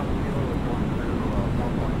 Papa Kilo is going to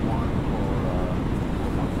 4.1 for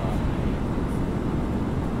 4.5.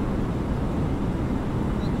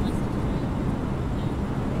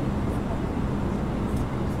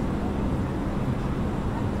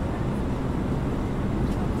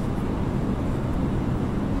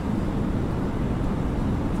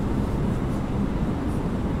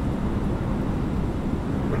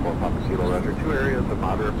 Papa Kilo, Roger. Two areas of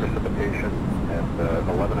moderate precipitation at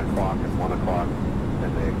 11 o'clock and 1 o'clock,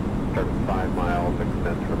 and they start at 5 miles,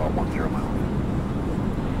 extend for about 10 miles.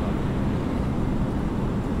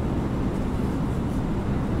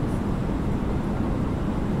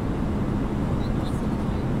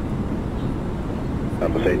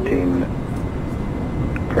 Southwest 18,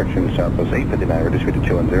 correction, Southwest 859, reduce speed to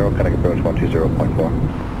 210, cutting approach 120.4.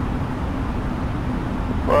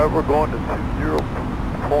 Alright, we're going to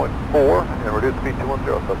 20.4 and reduce speed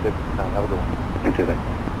 210, so 59. Have a good one. You too, thanks.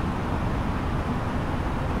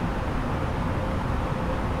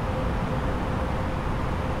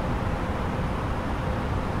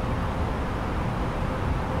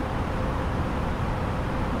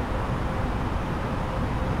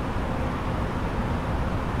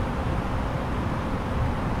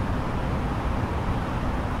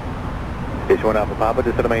 Station 1 Alpha Papa,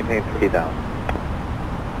 just to maintain 3,000.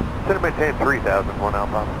 Center maintain 3,000, 1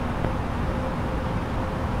 Alpha.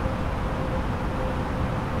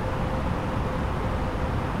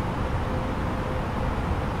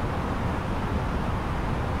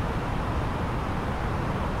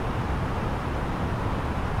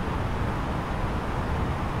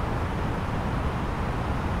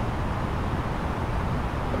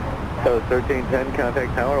 So 1310,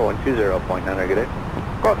 contact tower 120.9, good day.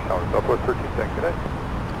 Cross tower, Southwest 1310, good day.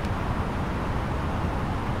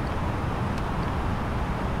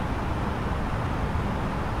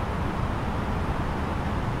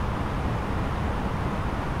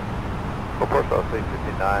 South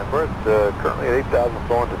 859, we're at, currently at 8,000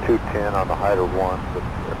 flowing to 210 on the height of 1.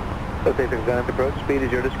 So take the exam approach, speed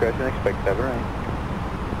is your discretion, expect 7 right.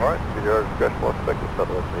 Alright, speed is your discretion, we'll expect the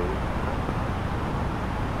Southwest 80.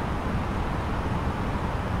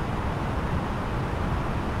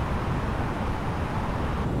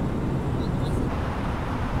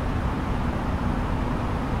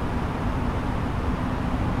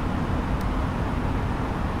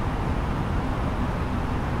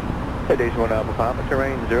 Station 1 Alpha Papa,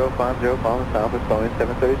 terrain 050, following south with Boeing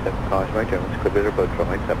 737. Caution right Germans, clear visual approach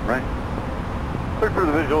runway 7 right. Clear for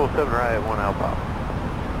the visual 7 right at 1 Alpha.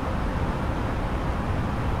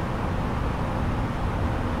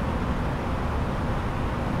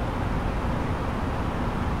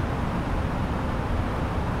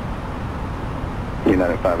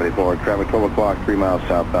 United 584, traffic 12 o'clock, 3 miles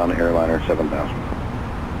southbound, airliner 7000.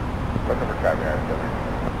 What number traffic United 7?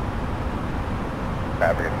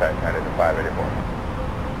 Traffic attack United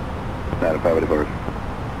 584. United 584.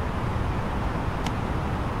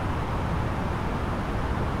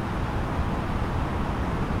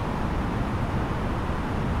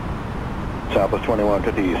 Southwest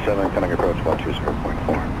 2157, coming approach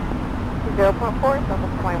 120.4. 0.4,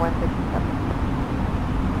 Southwest 2167.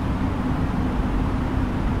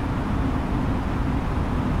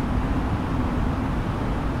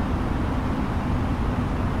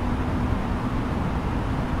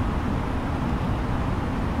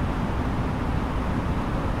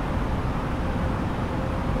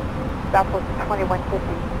 Southwest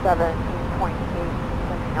 2157, 8.8,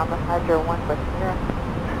 sending on the 501 with 0.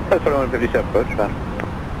 That's 2157, approach, fine.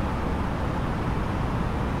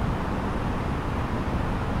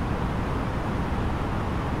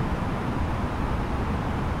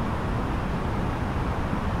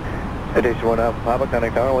 Citation 1 Alpha Papa,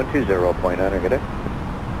 contact tower 120.9, good day.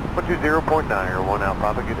 120.9 or 1 Alpha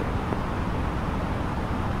Papa, good day.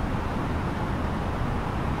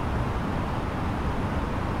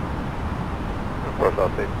 Approach I'll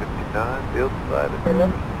say 59, field side.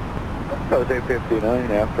 I'll say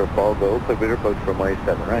 59, after fall go, click leader approach from way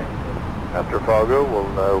 7 right. After fall go,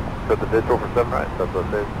 we'll set the digital for 7 right, so I'll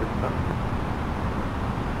say 59.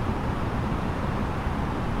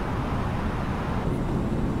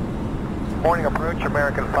 Morning approach,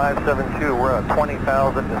 American 572. We're at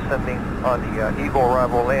 20,000, descending on the Eagle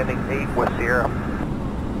arrival landing 8 with Sierra.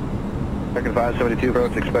 American 572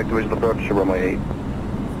 approach, expect visual approach to runway 8.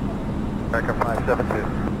 American 572.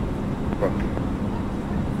 Approach.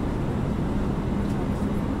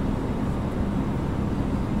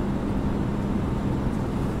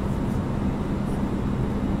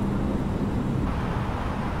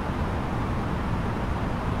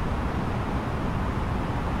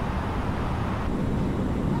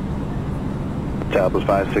 Southwest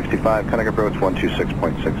 565, cutting approach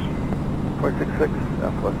 126.6. 0.66,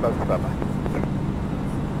 Southwest 565.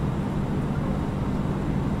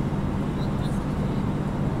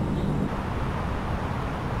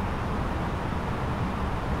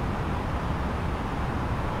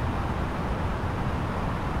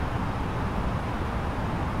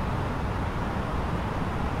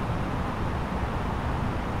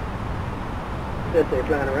 That they're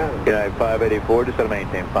flying around. United 584, just to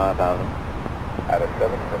maintain 5,000. Out of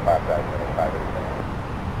 7 for 5,000 and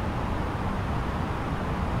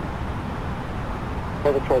 587.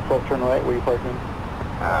 For the 1212, turn right, where you parking?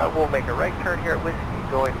 We'll make a right turn here at Whiskey,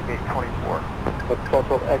 going to gate 24. But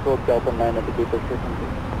 1212 Echo Delta 9 at the deepest frequency.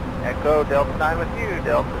 Echo, Delta 9 with you,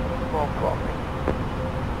 Delta 1212.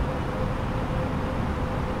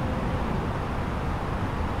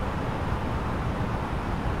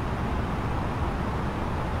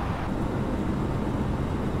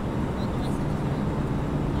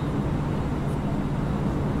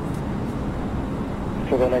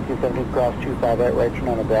 So the 1970 cross 25 right turn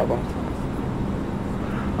on a Bravo.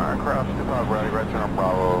 Alright, cross 25 right turn on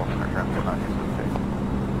Bravo, transport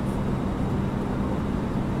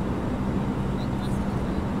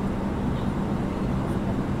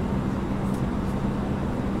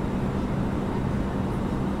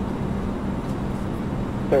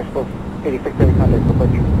There's supposed 8630 contact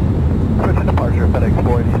departure. Switch departure, FedEx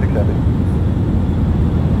 48670.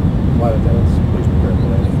 Flight attendants, please prepare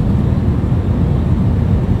for landing.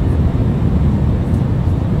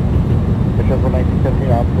 Shuttle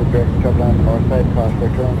 1917, opposite direct travel on the north side, cross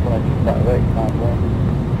return 2258, convoy.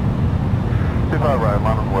 25 right,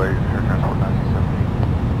 line of way, air transport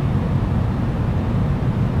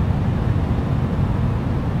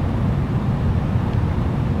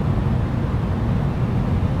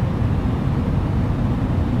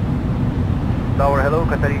Tower, hello,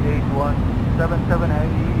 Qatari 8177,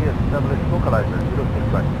 heavy, established localizer,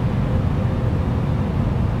 06 right.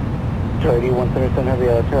 So 8177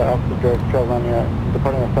 heavy, opposite direct travel on your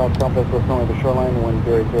departing of South Complex, west north of the shoreline, wind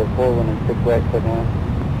 004, wind 6 right, second line.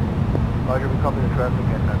 Roger, we copy the traffic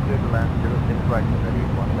and clear to land 06 right, Qatari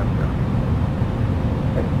 177.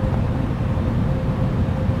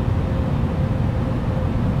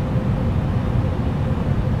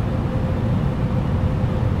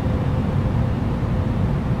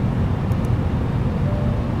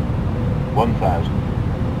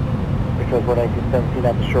 Which was what I did 17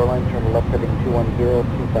 at the shoreline, turn left heading 210,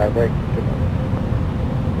 25 right.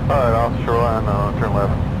 Alright, off the shoreline, turn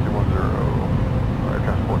left 210, alright,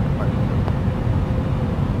 transport 1917.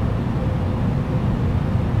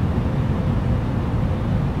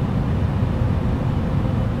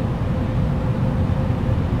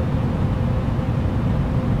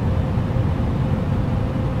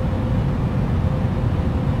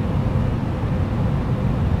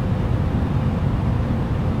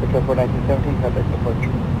 for 1917, contact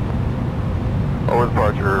departure. Over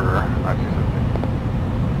departure,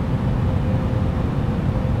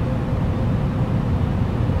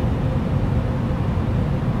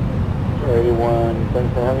 1917. Sir 81,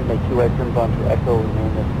 Benson Heavy, make 2 right turns onto Echo, remain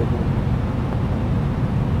this business.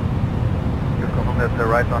 You're confirm that's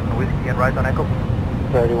right on Whiskey and right on Echo?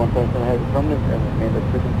 Sir 81, Benson Heavy, affirmative, and remain this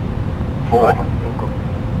business. 400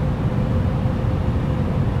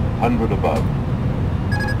 above.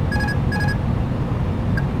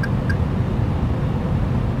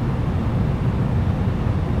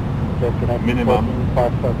 Minimum.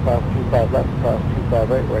 525 left, cross 25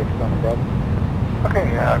 right, right to on the Bravo. Okay,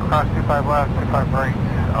 cross 25 left, 25 right,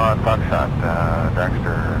 on Foxtrot,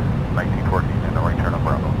 Dexter, 1914, and the right turn on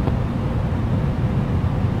Bravo.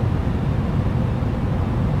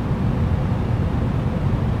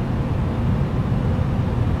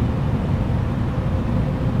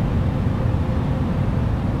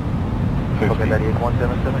 Okay, that is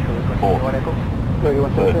 177, show this one Echo.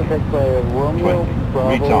 3177, take by Romeo,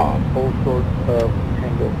 Bravo, hold short of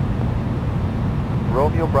Tango.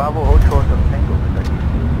 Romeo, Bravo, hold short of Tango. That is 1.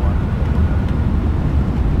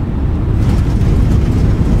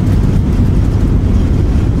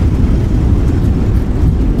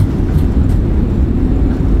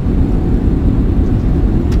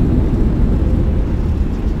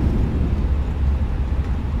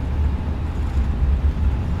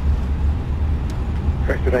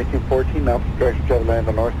 Director 1914, now direction travel land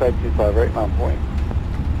on north side, 25 right, Mount Point.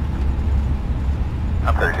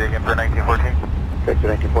 I'm 30 again for 1914. Director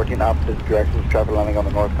 1914, opposite directions, travel landing on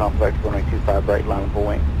the north complex, runway 25 right, line for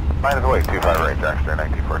wing. Line of the way, 25 right, Dexter,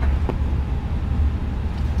 1914.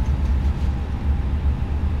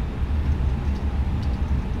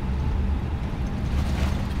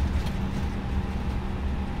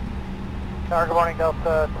 Good morning,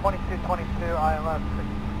 Delta 2222, ILS 6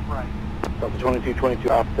 right. Delta 2222,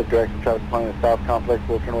 opposite direction, travel planning the south complex,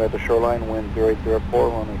 will turn away at the shoreline, wind 0804,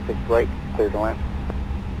 runway 6 right, clear to land.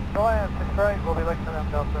 Go ahead, 6 right, we'll be looking for them,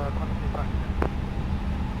 Delta 2222.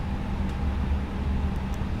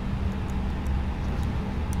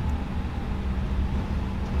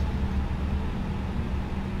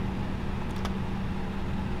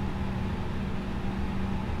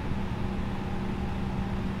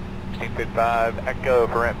 Echo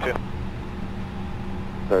for ramp 2.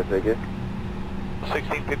 Sorry, say again?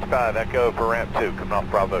 1655, Echo for ramp 2, coming off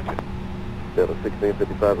Bravo 2. Delta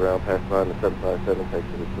 1655, around past line to 757, takes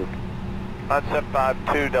to the 2. On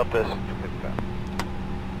 752, Delta 1655.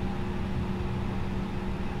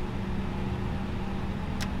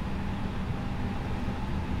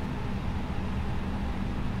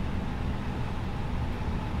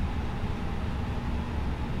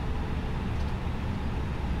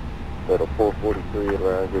 Delta 443,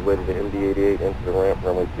 around, get ready to MD-88, enter the ramp,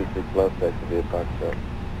 runway 26 left, back to via Fox Shop.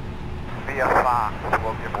 Via Fox,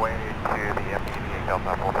 we'll give way to the MD-88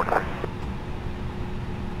 Delta 443.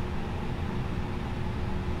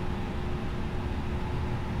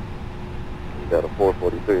 Delta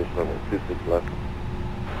 443 is runway 26 left.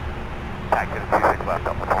 Back to the 26 left,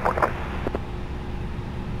 Delta 443.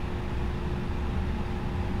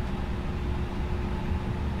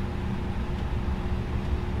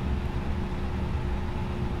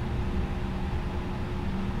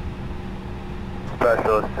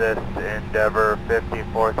 Special assist, Endeavor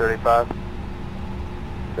 5435.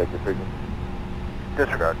 Check your frequency.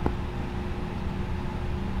 Disregard.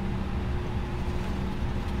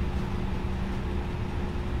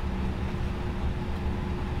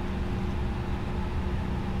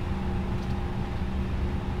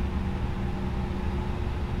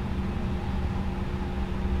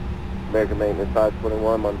 American Maintenance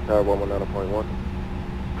 521, Mountain Tower 119.1.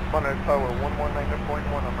 Mountain Tower 119.1,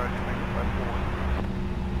 American Maintenance 521.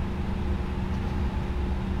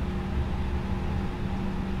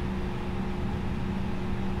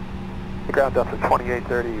 Ground Delta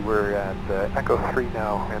 2830, we're at Echo 3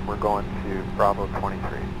 now, and we're going to Bravo 23.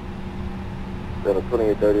 Delta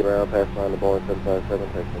 2830, around past line to Boeing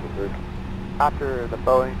 757, takes number 3. After the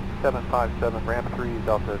Boeing 757, ramp 3,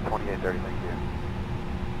 Delta 2830, thank you.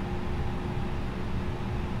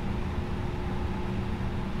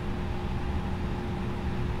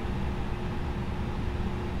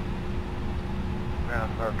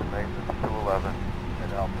 Ground American Maintenance 211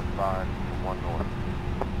 at Alpha 5 to 1 north.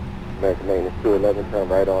 American Maintenance 211, turn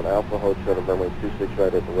right on Alpha, hold short of runway 26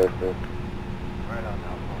 right at the west end. Right on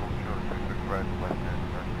Alpha, hold short of 26 right at the west end.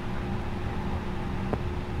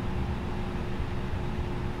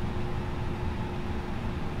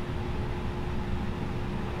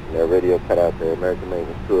 And that radio cut out there, American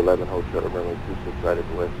Maintenance 211, hold short of runway 26 right at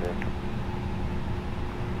the west end.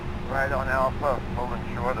 Right on Alpha, moving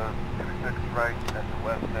short of 26 right at the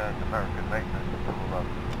west end, American Maintenance to 11.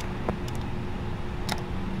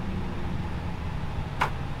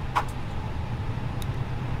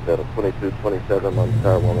 Delta 2227 on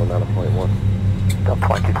tower 119.1. Delta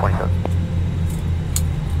 2227.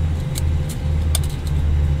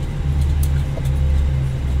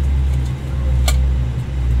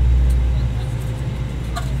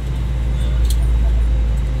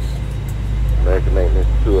 American Maintenance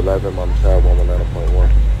 211 on tower 119.1.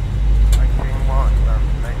 19-1,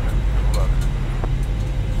 American Maintenance 211.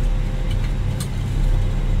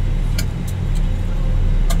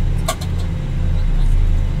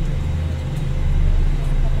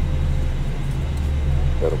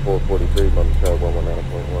 Delta 443 on tower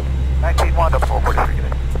 119.1. 19-1, Delta 443, good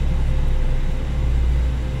day.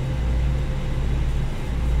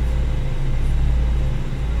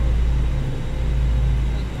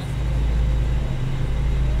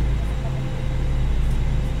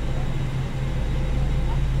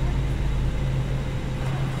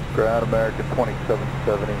 Ground American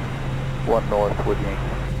 2770, 1 north with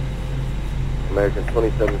Yankee. American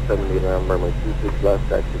 2770 around runway 26 left,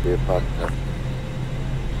 that should be a Foxtrot.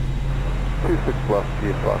 26 left,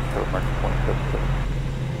 via Foxtrot, American 2770.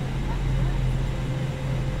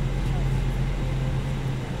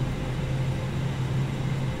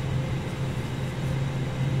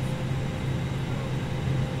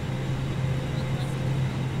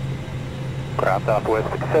 Ground Southwest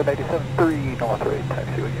 5787, 3 north rate,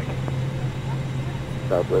 taxi with Yankee.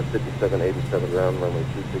 Southwest 5787 round, runway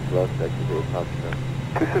 26 left, that should be a Foxtrot.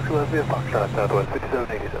 26 left via Foxtrot, Southwest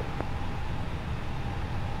 5787.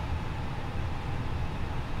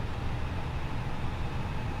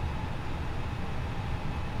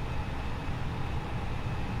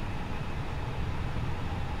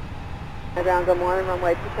 Ground, good morning,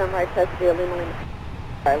 runway 27 right, test via Lima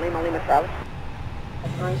Travis.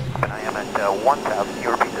 And I am at 1000, you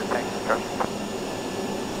repeat this, thanks, instructions.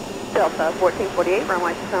 Delta 1448,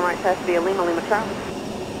 runway 27 right, test via Lima Travis.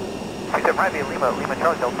 27 right via Lima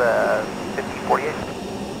Charlie, Delta 1548.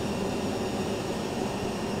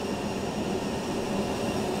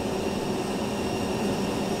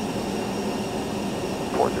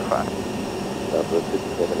 Southwest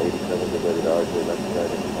 5787, get ready to RJ, left and right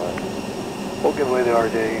in 5. We'll give away the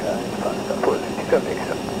RJ, Southwest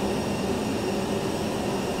 5787.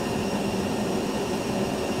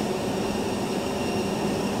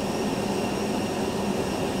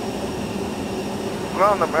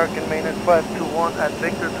 Ground American Maintenance 521 at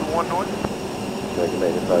Victor 21 North. American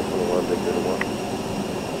Maintenance 521, Victor to 1.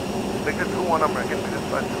 Victor 21, American Maintenance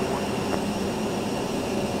 521.